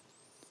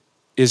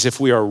is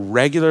if we are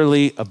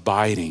regularly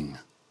abiding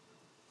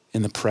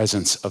in the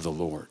presence of the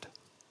Lord.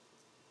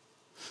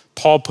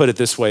 Paul put it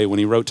this way when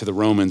he wrote to the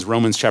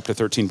Romans chapter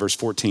 13, verse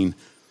 14,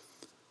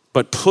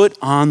 but put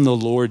on the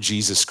Lord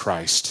Jesus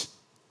Christ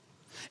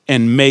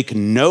and make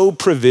no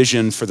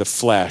provision for the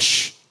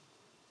flesh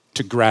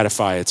to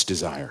gratify its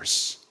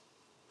desires.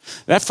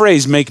 That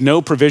phrase, make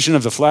no provision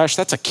of the flesh,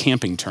 that's a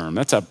camping term.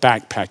 That's a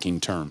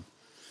backpacking term.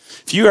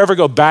 If you ever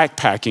go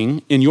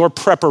backpacking, in your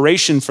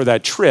preparation for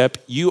that trip,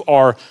 you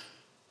are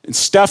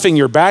stuffing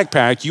your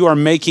backpack, you are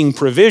making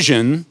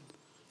provision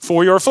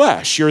for your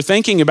flesh. You're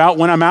thinking about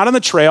when I'm out on the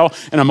trail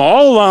and I'm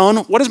all alone,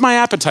 what is my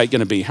appetite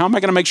gonna be? How am I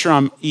gonna make sure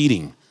I'm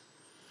eating?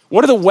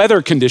 What are the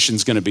weather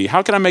conditions gonna be?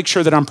 How can I make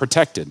sure that I'm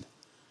protected?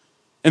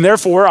 And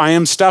therefore, I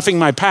am stuffing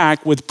my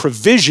pack with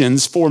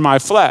provisions for my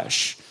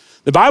flesh.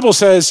 The Bible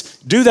says,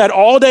 do that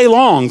all day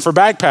long for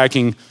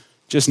backpacking,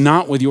 just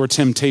not with your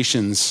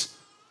temptations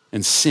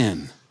and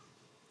sin.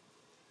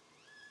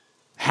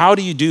 How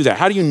do you do that?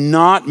 How do you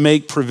not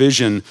make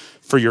provision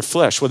for your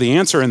flesh? Well, the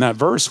answer in that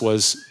verse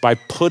was by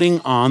putting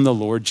on the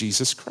Lord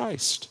Jesus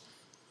Christ.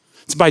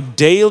 It's by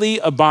daily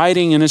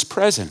abiding in his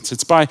presence.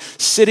 It's by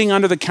sitting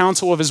under the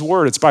counsel of his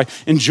word. It's by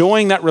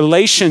enjoying that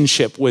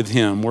relationship with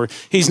him where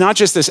he's not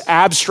just this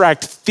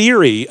abstract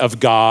theory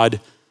of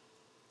God,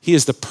 he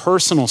is the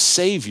personal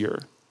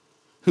Savior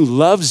who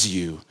loves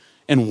you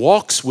and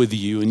walks with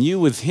you and you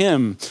with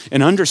him,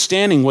 and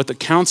understanding what the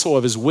counsel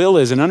of his will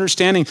is and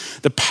understanding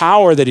the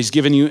power that he's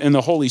given you in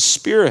the Holy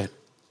Spirit.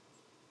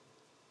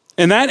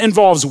 And that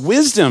involves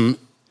wisdom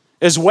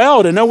as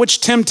well to know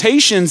which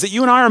temptations that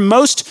you and I are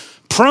most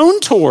prone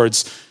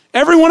towards.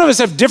 Every one of us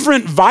have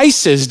different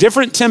vices,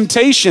 different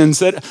temptations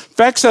that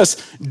affects us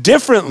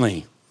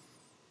differently.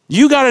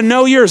 You got to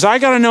know yours. I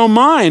got to know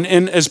mine.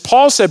 And as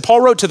Paul said,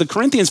 Paul wrote to the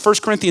Corinthians, 1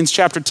 Corinthians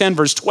chapter 10,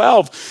 verse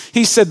 12.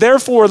 He said,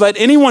 therefore, let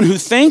anyone who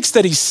thinks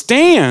that he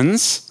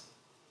stands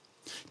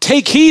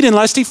take heed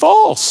lest he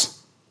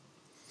falls.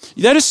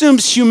 That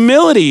assumes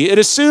humility. It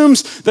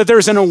assumes that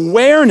there's an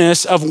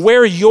awareness of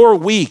where you're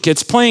weak.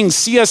 It's playing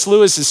C.S.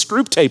 Lewis's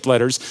Screw Tape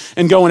Letters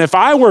and going, if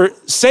I were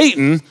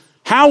Satan,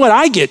 how would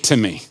I get to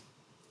me?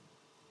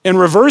 And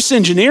reverse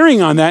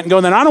engineering on that and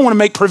going, then I don't want to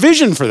make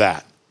provision for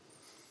that.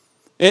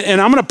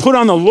 And I'm going to put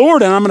on the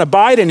Lord and I'm going to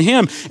abide in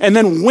him. And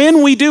then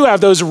when we do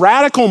have those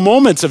radical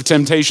moments of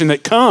temptation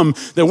that come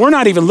that we're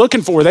not even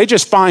looking for, they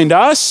just find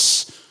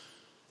us,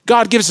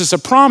 God gives us a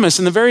promise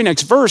in the very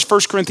next verse,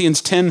 1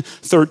 Corinthians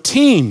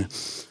 10:13.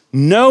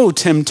 No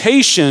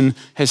temptation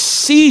has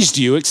seized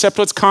you except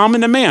what's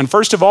common to man.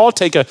 First of all,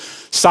 take a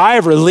sigh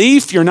of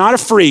relief. You're not a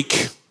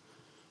freak.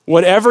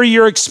 Whatever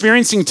you're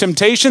experiencing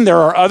temptation, there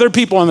are other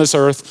people on this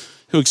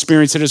earth who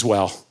experience it as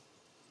well.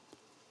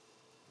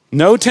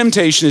 No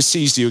temptation has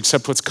seized you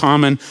except what's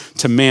common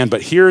to man.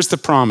 But here's the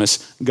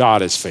promise.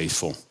 God is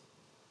faithful.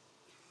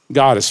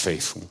 God is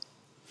faithful.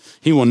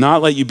 He will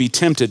not let you be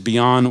tempted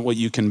beyond what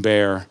you can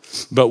bear.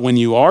 But when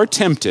you are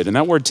tempted, and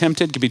that word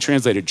tempted could be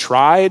translated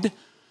tried,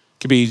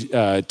 could be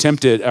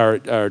tempted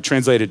or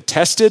translated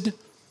tested,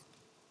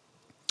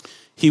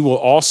 he will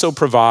also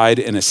provide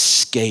an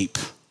escape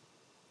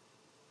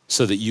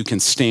so that you can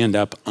stand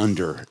up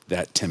under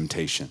that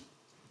temptation.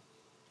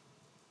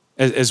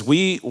 As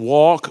we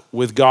walk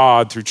with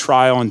God through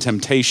trial and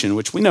temptation,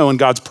 which we know in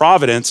God's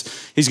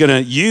providence, he's going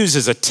to use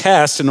as a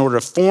test in order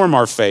to form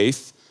our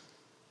faith,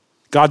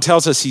 God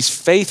tells us he's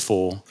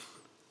faithful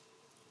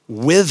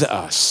with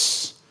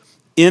us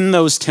in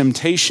those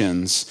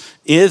temptations,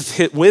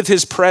 with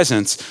his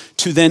presence,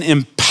 to then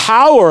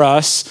empower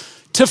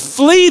us to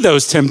flee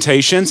those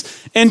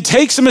temptations and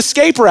take some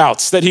escape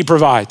routes that he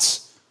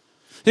provides.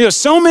 You know,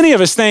 so many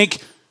of us think,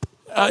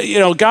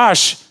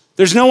 gosh,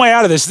 there's no way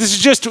out of this. This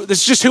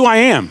is just who I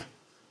am.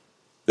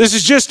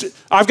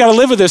 I've got to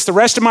live with this the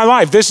rest of my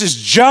life. This is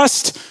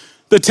just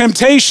the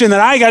temptation that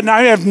I got, and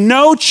I have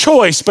no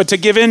choice but to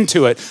give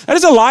into it. That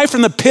is a lie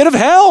from the pit of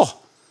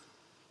hell.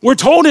 We're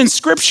told in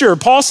Scripture,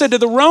 Paul said to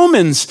the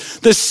Romans,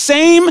 the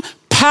same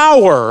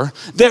power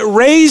that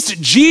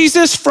raised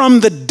Jesus from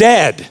the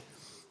dead.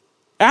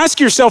 Ask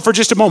yourself for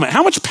just a moment,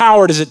 how much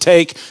power does it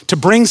take to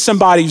bring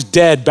somebody who's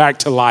dead back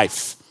to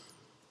life?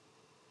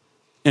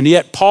 And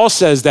yet Paul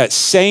says that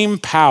same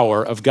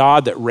power of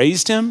God that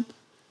raised him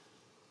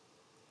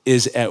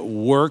is at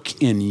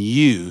work in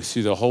you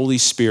through the Holy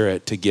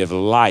Spirit to give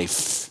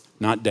life,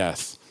 not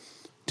death,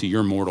 to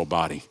your mortal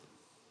body.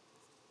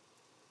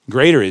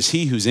 Greater is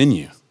he who's in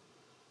you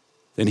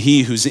than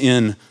he who's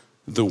in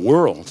the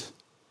world.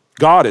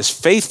 God is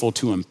faithful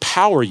to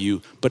empower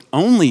you, but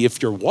only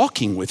if you're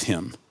walking with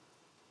him.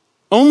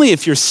 Only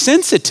if you're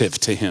sensitive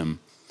to him.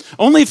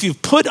 Only if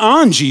you've put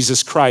on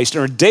Jesus Christ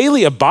and are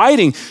daily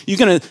abiding, you're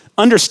going to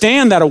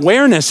understand that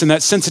awareness and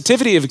that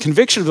sensitivity of the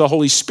conviction of the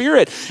Holy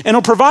Spirit, and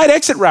it'll provide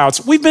exit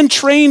routes. We've been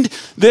trained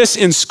this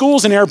in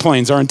schools and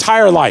airplanes our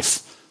entire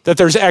life, that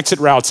there's exit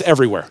routes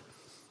everywhere,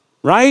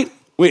 right?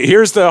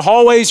 Here's the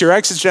hallways, your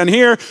exit's down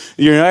here,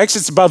 your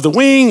exit's above the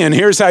wing, and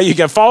here's how you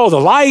can follow the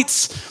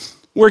lights.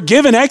 We're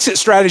given exit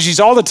strategies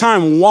all the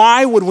time.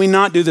 Why would we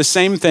not do the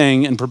same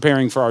thing in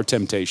preparing for our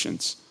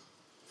temptations?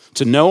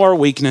 To know our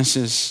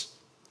weaknesses,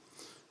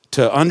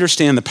 to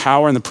understand the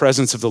power and the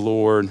presence of the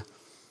Lord,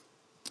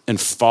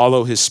 and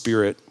follow his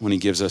Spirit when he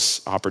gives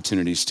us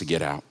opportunities to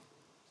get out.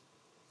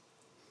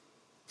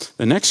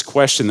 The next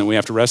question that we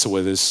have to wrestle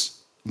with is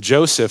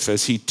Joseph,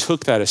 as he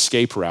took that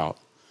escape route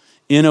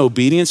in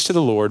obedience to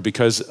the Lord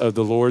because of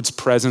the Lord's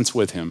presence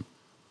with him,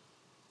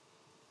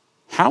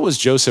 how was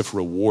Joseph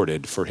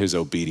rewarded for his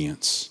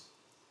obedience?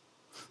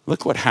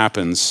 Look what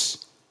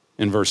happens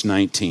in verse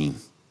 19.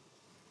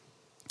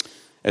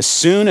 As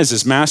soon as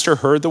his master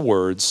heard the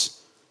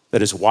words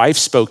that his wife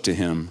spoke to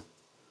him,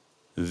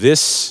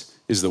 "This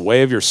is the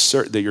way of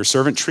that your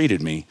servant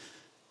treated me,"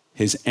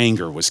 his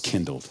anger was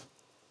kindled.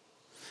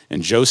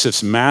 And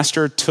Joseph's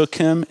master took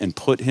him and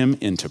put him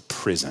into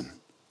prison,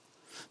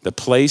 the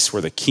place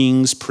where the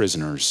king's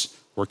prisoners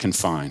were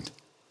confined.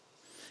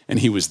 And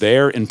he was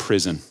there in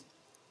prison.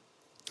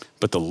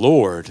 But the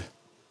Lord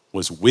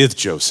was with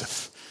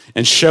Joseph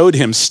and showed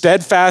him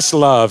steadfast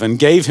love and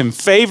gave him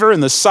favor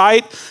in the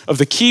sight of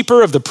the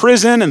keeper of the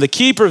prison. And the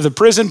keeper of the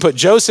prison put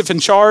Joseph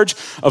in charge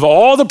of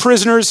all the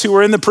prisoners who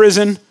were in the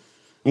prison.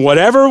 And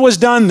whatever was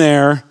done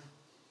there,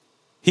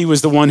 he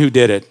was the one who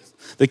did it.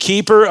 The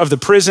keeper of the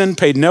prison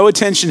paid no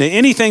attention to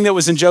anything that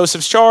was in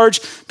Joseph's charge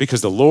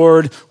because the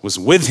Lord was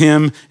with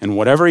him, and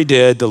whatever he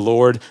did, the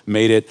Lord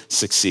made it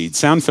succeed.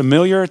 Sound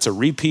familiar? It's a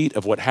repeat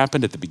of what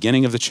happened at the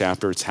beginning of the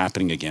chapter. It's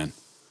happening again.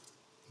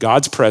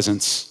 God's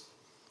presence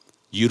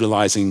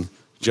utilizing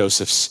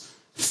Joseph's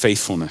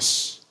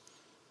faithfulness.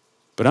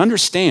 But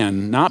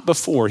understand, not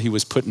before he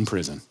was put in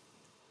prison.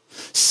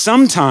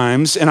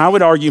 Sometimes, and I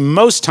would argue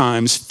most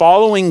times,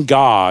 following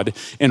God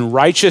in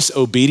righteous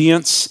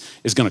obedience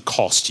is going to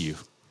cost you.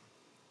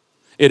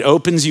 It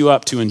opens you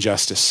up to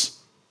injustice.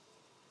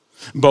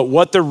 But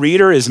what the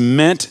reader is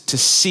meant to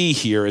see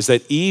here is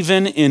that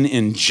even in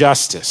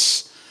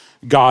injustice,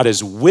 God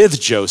is with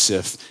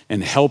Joseph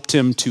and helped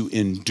him to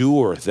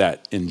endure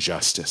that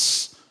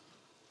injustice.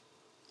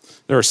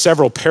 There are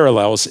several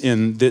parallels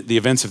in the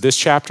events of this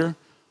chapter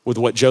with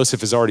what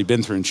Joseph has already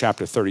been through in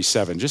chapter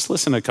 37. Just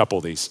listen to a couple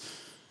of these.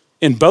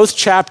 In both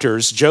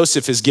chapters,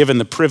 Joseph is given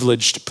the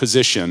privileged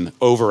position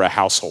over a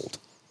household.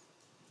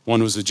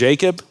 One was with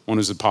Jacob, one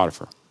was with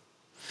Potiphar.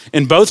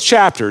 In both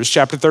chapters,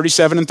 chapter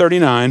 37 and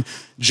 39,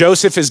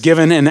 Joseph is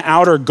given an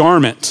outer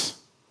garment,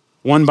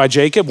 one by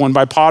Jacob, one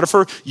by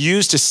Potiphar,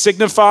 used to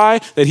signify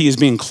that he is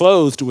being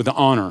clothed with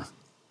honor.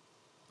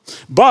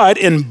 But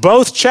in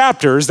both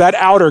chapters, that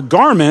outer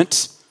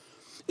garment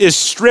is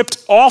stripped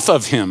off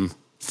of him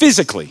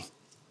physically,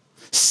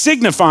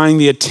 signifying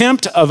the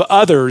attempt of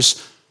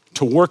others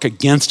to work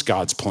against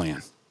God's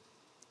plan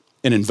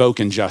and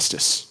invoke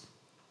injustice.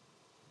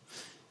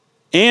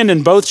 And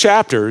in both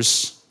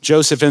chapters,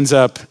 Joseph ends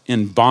up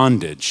in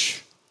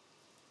bondage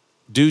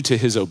due to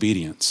his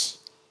obedience.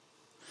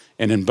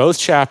 And in both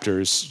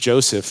chapters,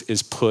 Joseph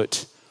is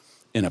put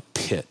in a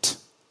pit.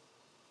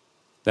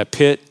 That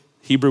pit,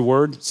 Hebrew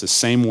word, it's the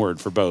same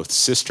word for both,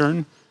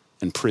 cistern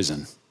and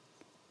prison.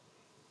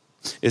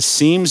 It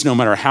seems no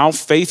matter how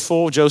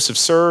faithful Joseph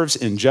serves,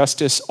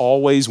 injustice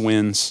always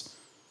wins.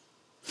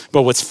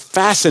 But what's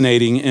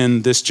fascinating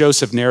in this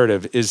Joseph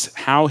narrative is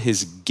how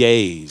his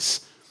gaze,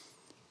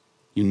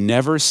 you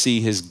never see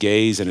his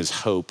gaze and his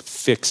hope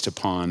fixed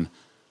upon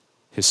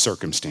his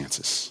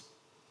circumstances.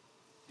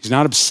 He's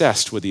not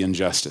obsessed with the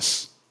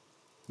injustice,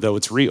 though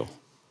it's real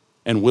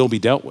and will be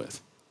dealt with.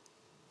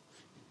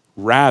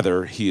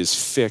 Rather, he is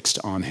fixed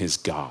on his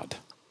God,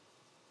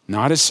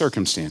 not his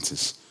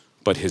circumstances,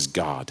 but his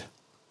God.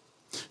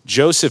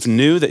 Joseph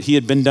knew that he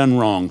had been done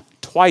wrong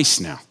twice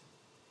now,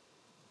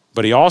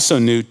 but he also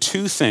knew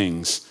two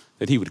things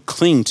that he would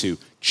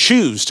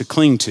choose to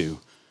cling to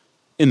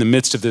in the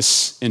midst of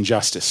this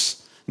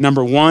injustice.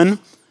 Number one,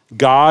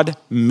 God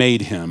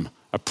made him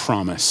a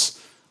promise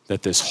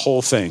that this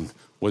whole thing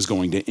was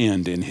going to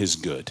end in his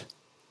good.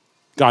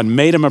 God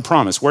made him a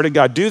promise. Where did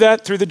God do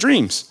that? Through the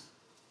dreams.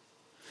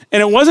 And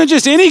it wasn't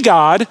just any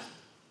God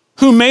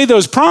who made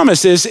those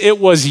promises, it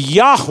was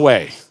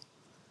Yahweh.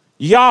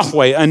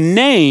 Yahweh, a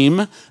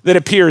name that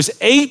appears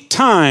 8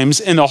 times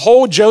in the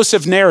whole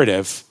Joseph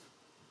narrative,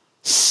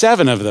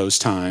 7 of those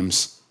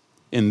times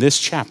in this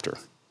chapter.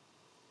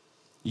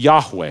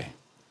 Yahweh,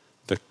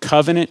 the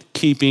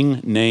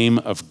covenant-keeping name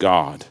of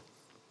God,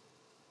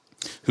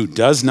 who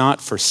does not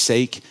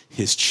forsake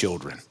his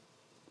children.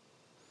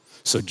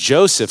 So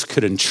Joseph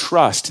could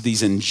entrust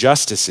these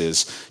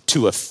injustices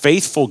to a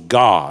faithful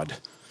God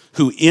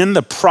who in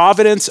the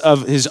providence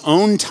of his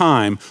own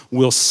time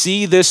will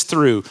see this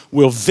through,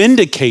 will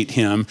vindicate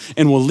him,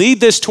 and will lead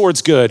this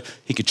towards good.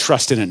 He could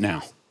trust in it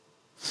now.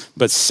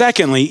 But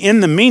secondly, in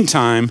the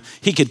meantime,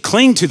 he could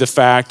cling to the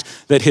fact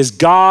that his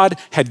God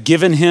had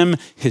given him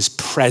his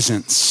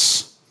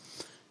presence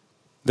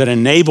that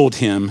enabled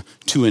him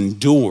to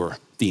endure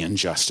the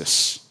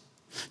injustice.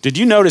 Did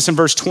you notice in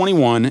verse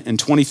 21 and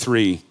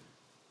 23,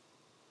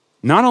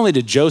 not only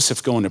did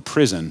Joseph go into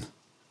prison,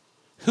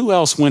 who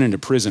else went into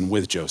prison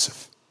with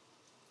Joseph?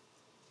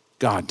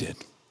 God did.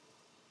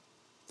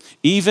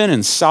 Even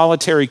in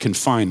solitary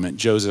confinement,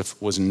 Joseph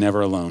was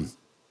never alone.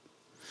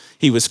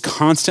 He was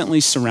constantly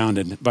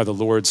surrounded by the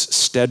Lord's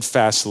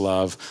steadfast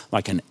love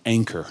like an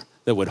anchor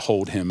that would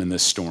hold him in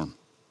this storm.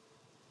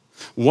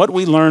 What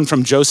we learn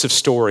from Joseph's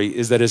story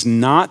is that it's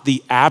not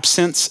the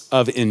absence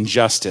of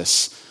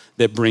injustice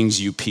that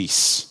brings you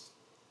peace.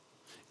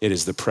 It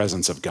is the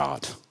presence of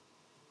God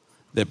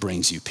that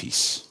brings you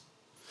peace.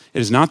 It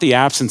is not the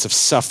absence of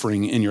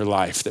suffering in your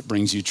life that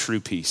brings you true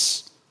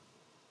peace.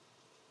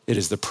 It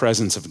is the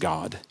presence of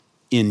God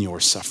in your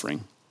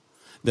suffering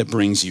that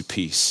brings you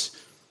peace.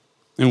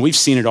 And we've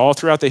seen it all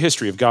throughout the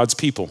history of God's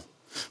people.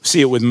 We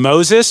see it with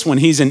Moses when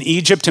he's in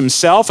Egypt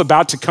himself,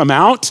 about to come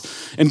out,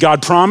 and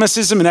God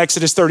promises him in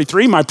Exodus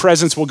 33, my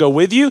presence will go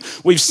with you.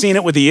 We've seen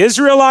it with the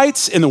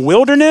Israelites in the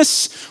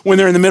wilderness when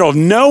they're in the middle of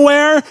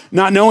nowhere,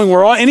 not knowing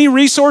where any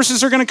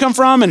resources are going to come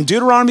from. In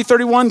Deuteronomy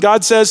 31,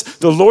 God says,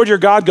 the Lord your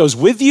God goes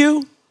with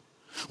you.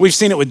 We've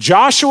seen it with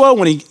Joshua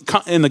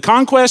in the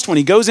conquest, when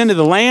he goes into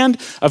the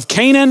land of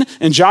Canaan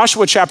in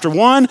Joshua chapter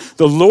 1,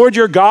 the Lord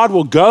your God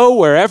will go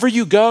wherever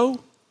you go.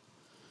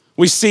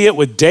 We see it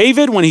with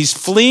David when he's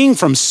fleeing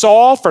from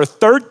Saul for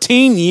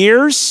 13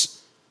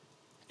 years.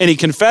 And he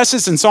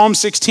confesses in Psalm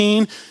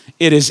 16,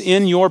 it is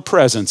in your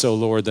presence, O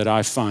Lord, that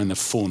I find the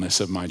fullness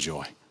of my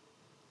joy.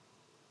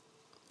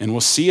 And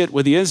we'll see it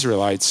with the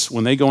Israelites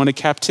when they go into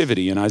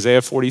captivity in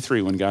Isaiah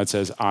 43, when God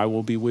says, I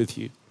will be with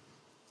you.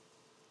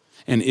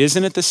 And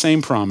isn't it the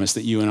same promise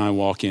that you and I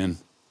walk in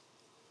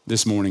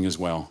this morning as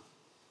well,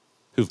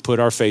 who've put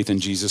our faith in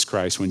Jesus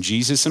Christ, when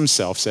Jesus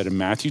himself said in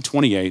Matthew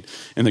 28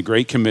 in the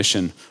Great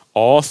Commission,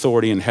 all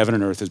authority in heaven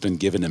and earth has been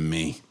given to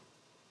me.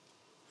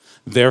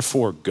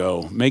 Therefore,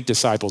 go, make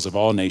disciples of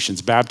all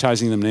nations,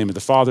 baptizing them in the name of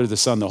the Father, the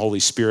Son, the Holy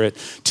Spirit,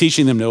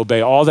 teaching them to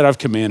obey all that I've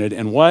commanded.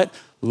 And what?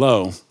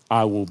 Lo,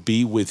 I will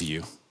be with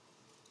you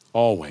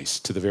always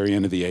to the very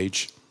end of the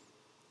age.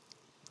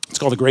 It's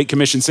called the Great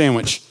Commission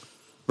sandwich.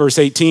 Verse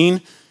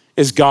 18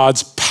 is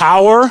God's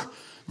power.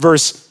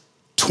 Verse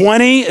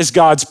 20 is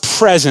God's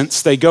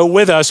presence. They go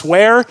with us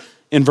where?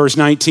 In verse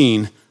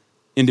 19,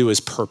 into his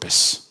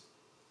purpose.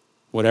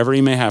 Whatever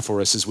he may have for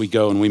us as we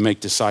go and we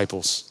make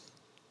disciples.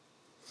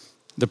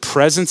 The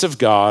presence of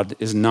God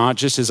is not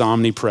just his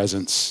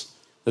omnipresence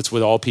that's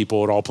with all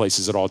people at all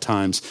places at all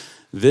times.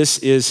 This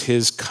is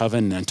his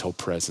covenantal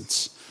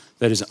presence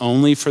that is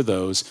only for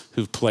those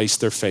who've placed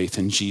their faith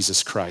in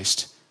Jesus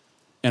Christ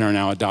and are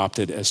now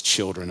adopted as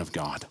children of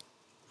God.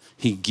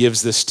 He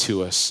gives this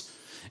to us.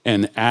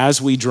 And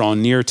as we draw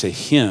near to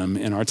him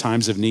in our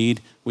times of need,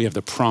 we have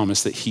the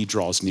promise that he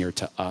draws near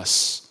to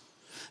us.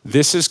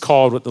 This is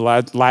called what the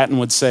Latin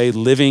would say,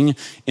 living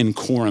in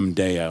coram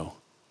Deo.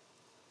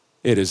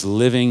 It is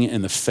living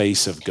in the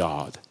face of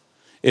God.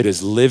 It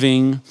is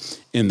living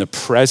in the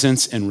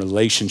presence and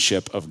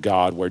relationship of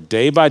God, where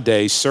day by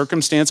day,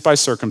 circumstance by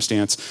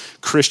circumstance,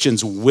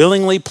 Christians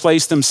willingly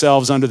place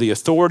themselves under the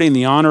authority and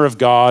the honor of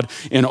God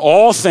in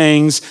all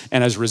things,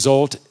 and as a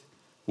result,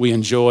 we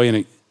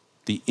enjoy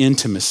the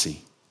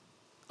intimacy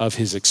of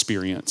his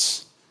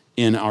experience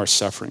in our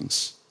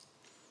sufferings.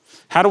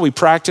 How do we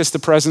practice the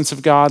presence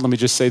of God? Let me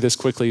just say this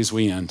quickly as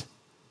we end.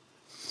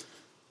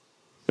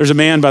 There's a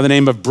man by the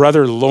name of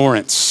Brother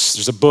Lawrence.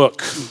 There's a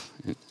book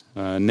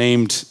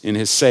named in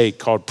his sake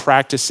called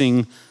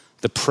Practicing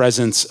the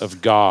Presence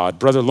of God.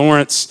 Brother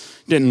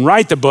Lawrence didn't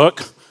write the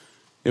book.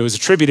 It was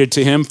attributed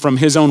to him from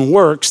his own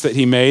works that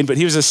he made, but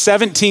he was a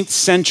 17th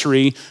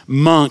century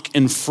monk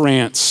in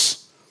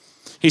France.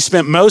 He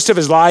spent most of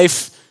his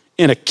life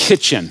in a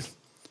kitchen,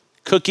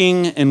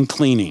 cooking and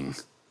cleaning.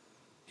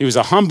 He was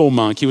a humble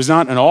monk. He was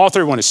not an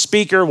author, wasn't a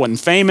speaker,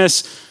 wasn't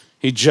famous.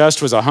 He just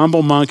was a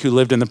humble monk who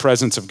lived in the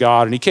presence of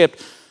God. And he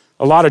kept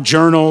a lot of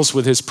journals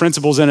with his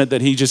principles in it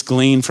that he just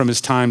gleaned from his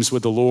times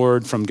with the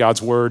Lord, from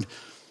God's word.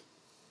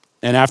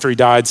 And after he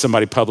died,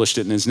 somebody published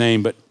it in his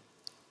name. But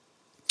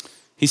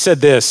he said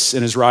this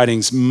in his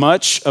writings,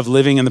 much of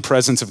living in the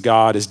presence of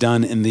God is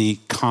done in the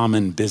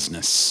common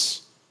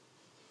business.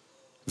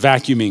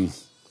 Vacuuming,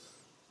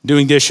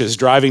 doing dishes,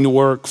 driving to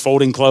work,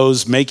 folding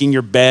clothes, making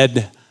your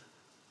bed.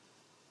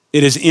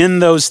 It is in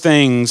those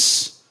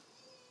things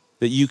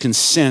that you can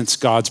sense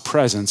God's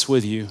presence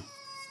with you.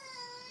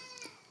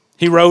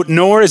 He wrote,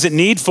 nor is it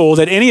needful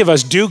that any of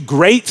us do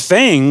great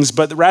things,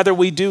 but rather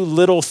we do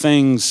little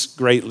things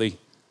greatly.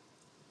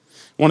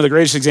 One of the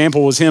greatest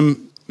examples was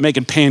him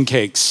making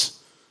pancakes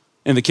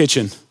in the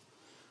kitchen.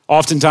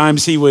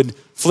 Oftentimes he would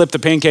flip the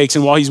pancakes,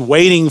 and while he's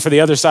waiting for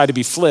the other side to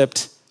be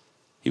flipped,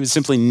 he would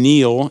simply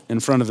kneel in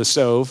front of the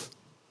stove,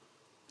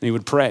 and he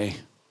would pray,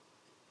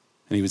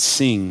 and he would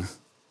sing,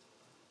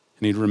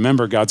 and he'd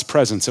remember God's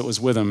presence that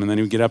was with him, and then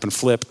he would get up and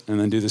flip and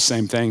then do the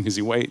same thing as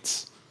he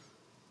waits.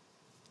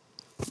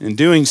 In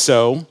doing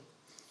so,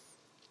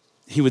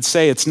 he would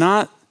say it's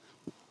not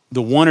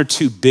the one or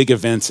two big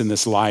events in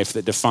this life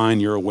that define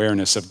your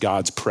awareness of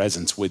God's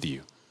presence with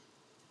you.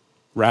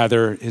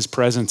 Rather, his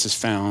presence is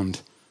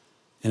found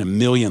in a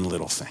million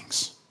little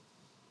things.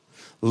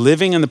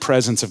 Living in the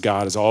presence of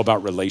God is all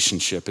about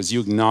relationship as you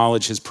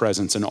acknowledge his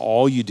presence in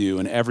all you do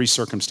in every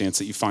circumstance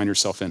that you find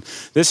yourself in.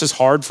 This is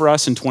hard for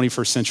us in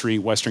 21st century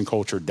Western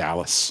culture,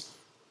 Dallas.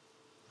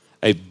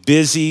 A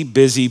busy,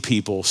 busy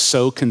people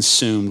so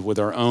consumed with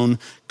our own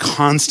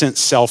constant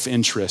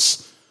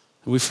self-interest,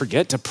 we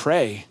forget to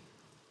pray.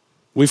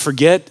 We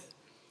forget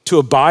to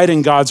abide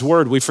in God's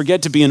word. We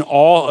forget to be in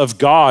awe of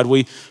God.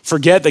 We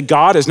forget that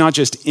God is not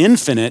just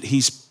infinite,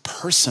 he's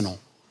personal.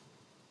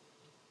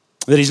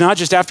 That he's not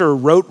just after a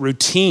rote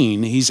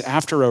routine, he's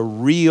after a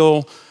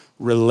real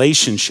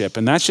relationship.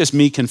 And that's just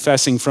me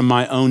confessing from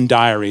my own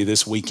diary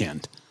this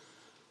weekend.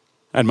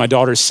 I had my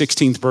daughter's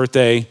 16th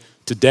birthday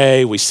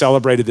today. We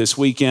celebrated this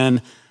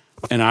weekend,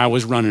 and I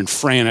was running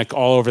frantic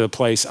all over the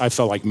place. I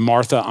felt like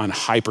Martha on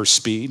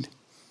hyperspeed.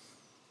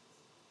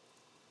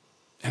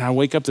 And I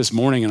wake up this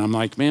morning and I'm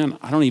like, man,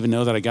 I don't even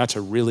know that I got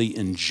to really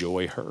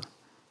enjoy her.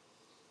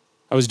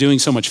 I was doing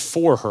so much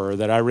for her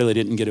that I really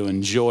didn't get to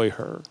enjoy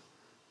her.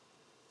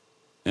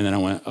 And then I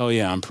went, oh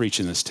yeah, I'm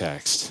preaching this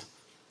text.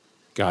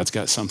 God's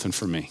got something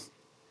for me.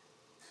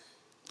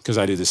 Because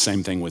I do the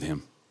same thing with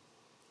him.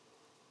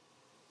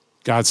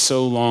 God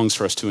so longs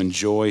for us to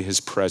enjoy his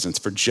presence.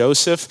 For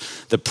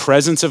Joseph, the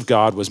presence of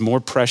God was more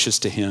precious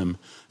to him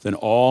than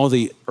all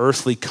the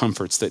earthly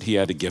comforts that he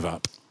had to give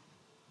up.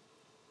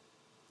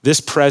 This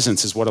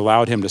presence is what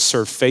allowed him to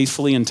serve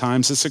faithfully in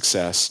times of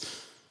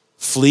success,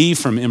 flee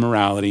from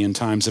immorality in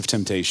times of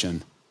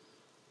temptation,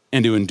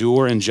 and to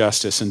endure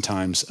injustice in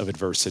times of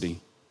adversity.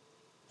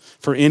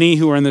 For any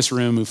who are in this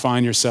room who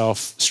find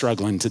yourself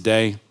struggling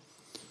today,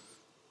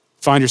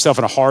 find yourself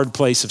in a hard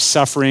place of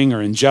suffering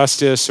or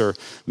injustice, or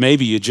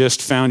maybe you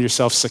just found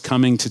yourself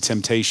succumbing to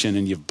temptation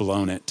and you've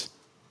blown it.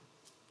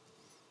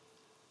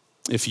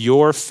 If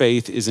your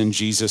faith is in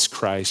Jesus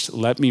Christ,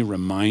 let me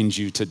remind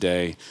you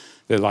today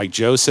that like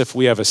Joseph,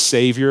 we have a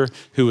Savior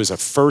who is a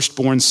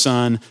firstborn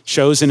son,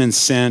 chosen and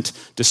sent,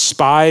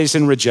 despised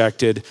and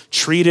rejected,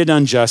 treated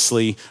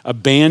unjustly,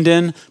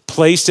 abandoned,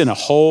 placed in a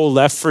hole,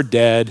 left for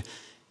dead.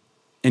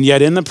 And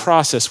yet in the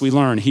process, we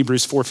learn,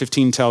 Hebrews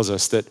 4:15 tells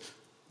us that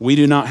we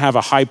do not have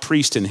a high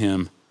priest in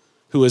him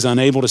who is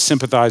unable to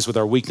sympathize with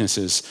our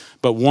weaknesses,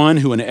 but one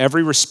who in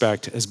every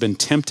respect has been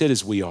tempted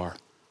as we are,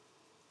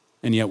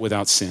 and yet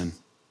without sin.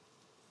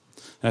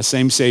 That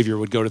same Savior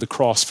would go to the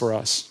cross for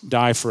us,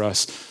 die for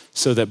us,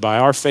 so that by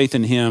our faith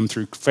in him,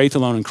 through faith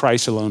alone in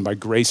Christ alone, by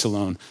grace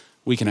alone,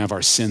 we can have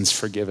our sins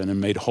forgiven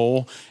and made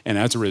whole. And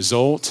as a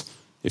result,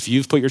 if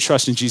you've put your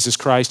trust in Jesus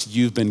Christ,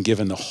 you've been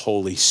given the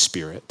Holy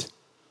Spirit,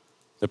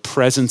 the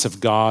presence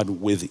of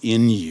God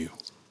within you.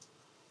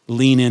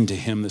 Lean into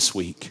him this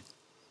week.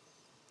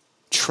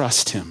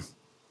 Trust him.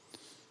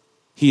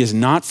 He has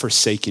not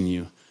forsaken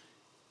you.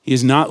 He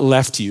has not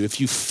left you.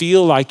 If you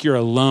feel like you're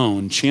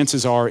alone,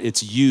 chances are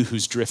it's you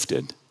who's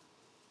drifted.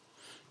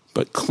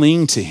 But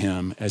cling to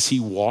him as he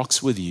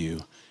walks with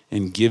you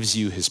and gives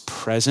you his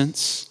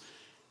presence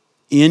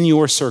in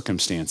your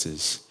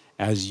circumstances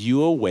as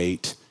you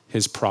await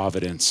his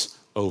providence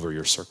over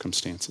your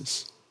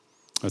circumstances.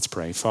 Let's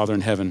pray. Father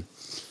in heaven,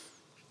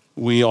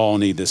 we all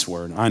need this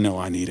word. I know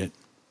I need it.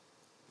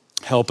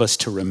 Help us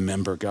to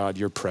remember, God,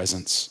 your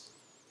presence.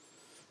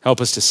 Help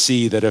us to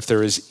see that if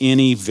there is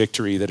any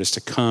victory that is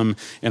to come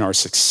in our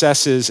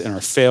successes and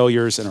our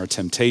failures and our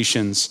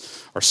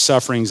temptations, our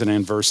sufferings and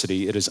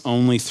adversity, it is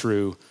only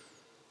through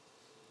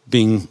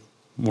being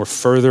more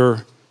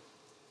further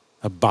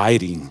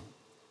abiding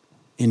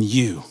in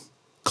you,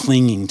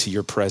 clinging to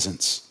your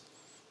presence,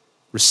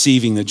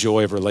 receiving the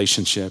joy of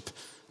relationship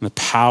and the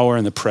power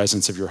and the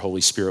presence of your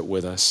Holy Spirit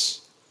with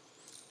us.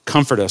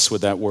 Comfort us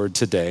with that word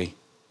today.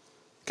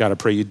 God, I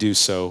pray you do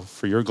so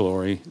for your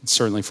glory and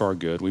certainly for our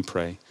good, we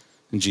pray.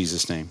 In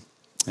Jesus' name,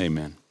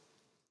 amen.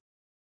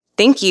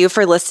 Thank you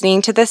for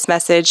listening to this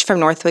message from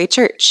Northway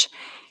Church.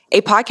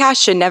 A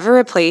podcast should never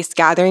replace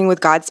gathering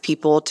with God's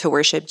people to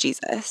worship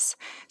Jesus.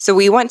 So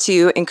we want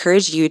to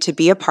encourage you to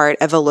be a part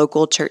of a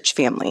local church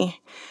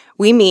family.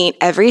 We meet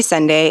every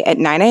Sunday at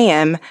 9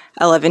 a.m.,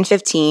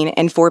 11:15,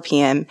 and 4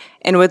 p.m.,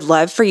 and would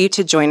love for you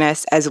to join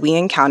us as we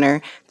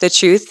encounter the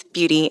truth,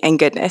 beauty, and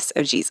goodness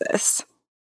of Jesus.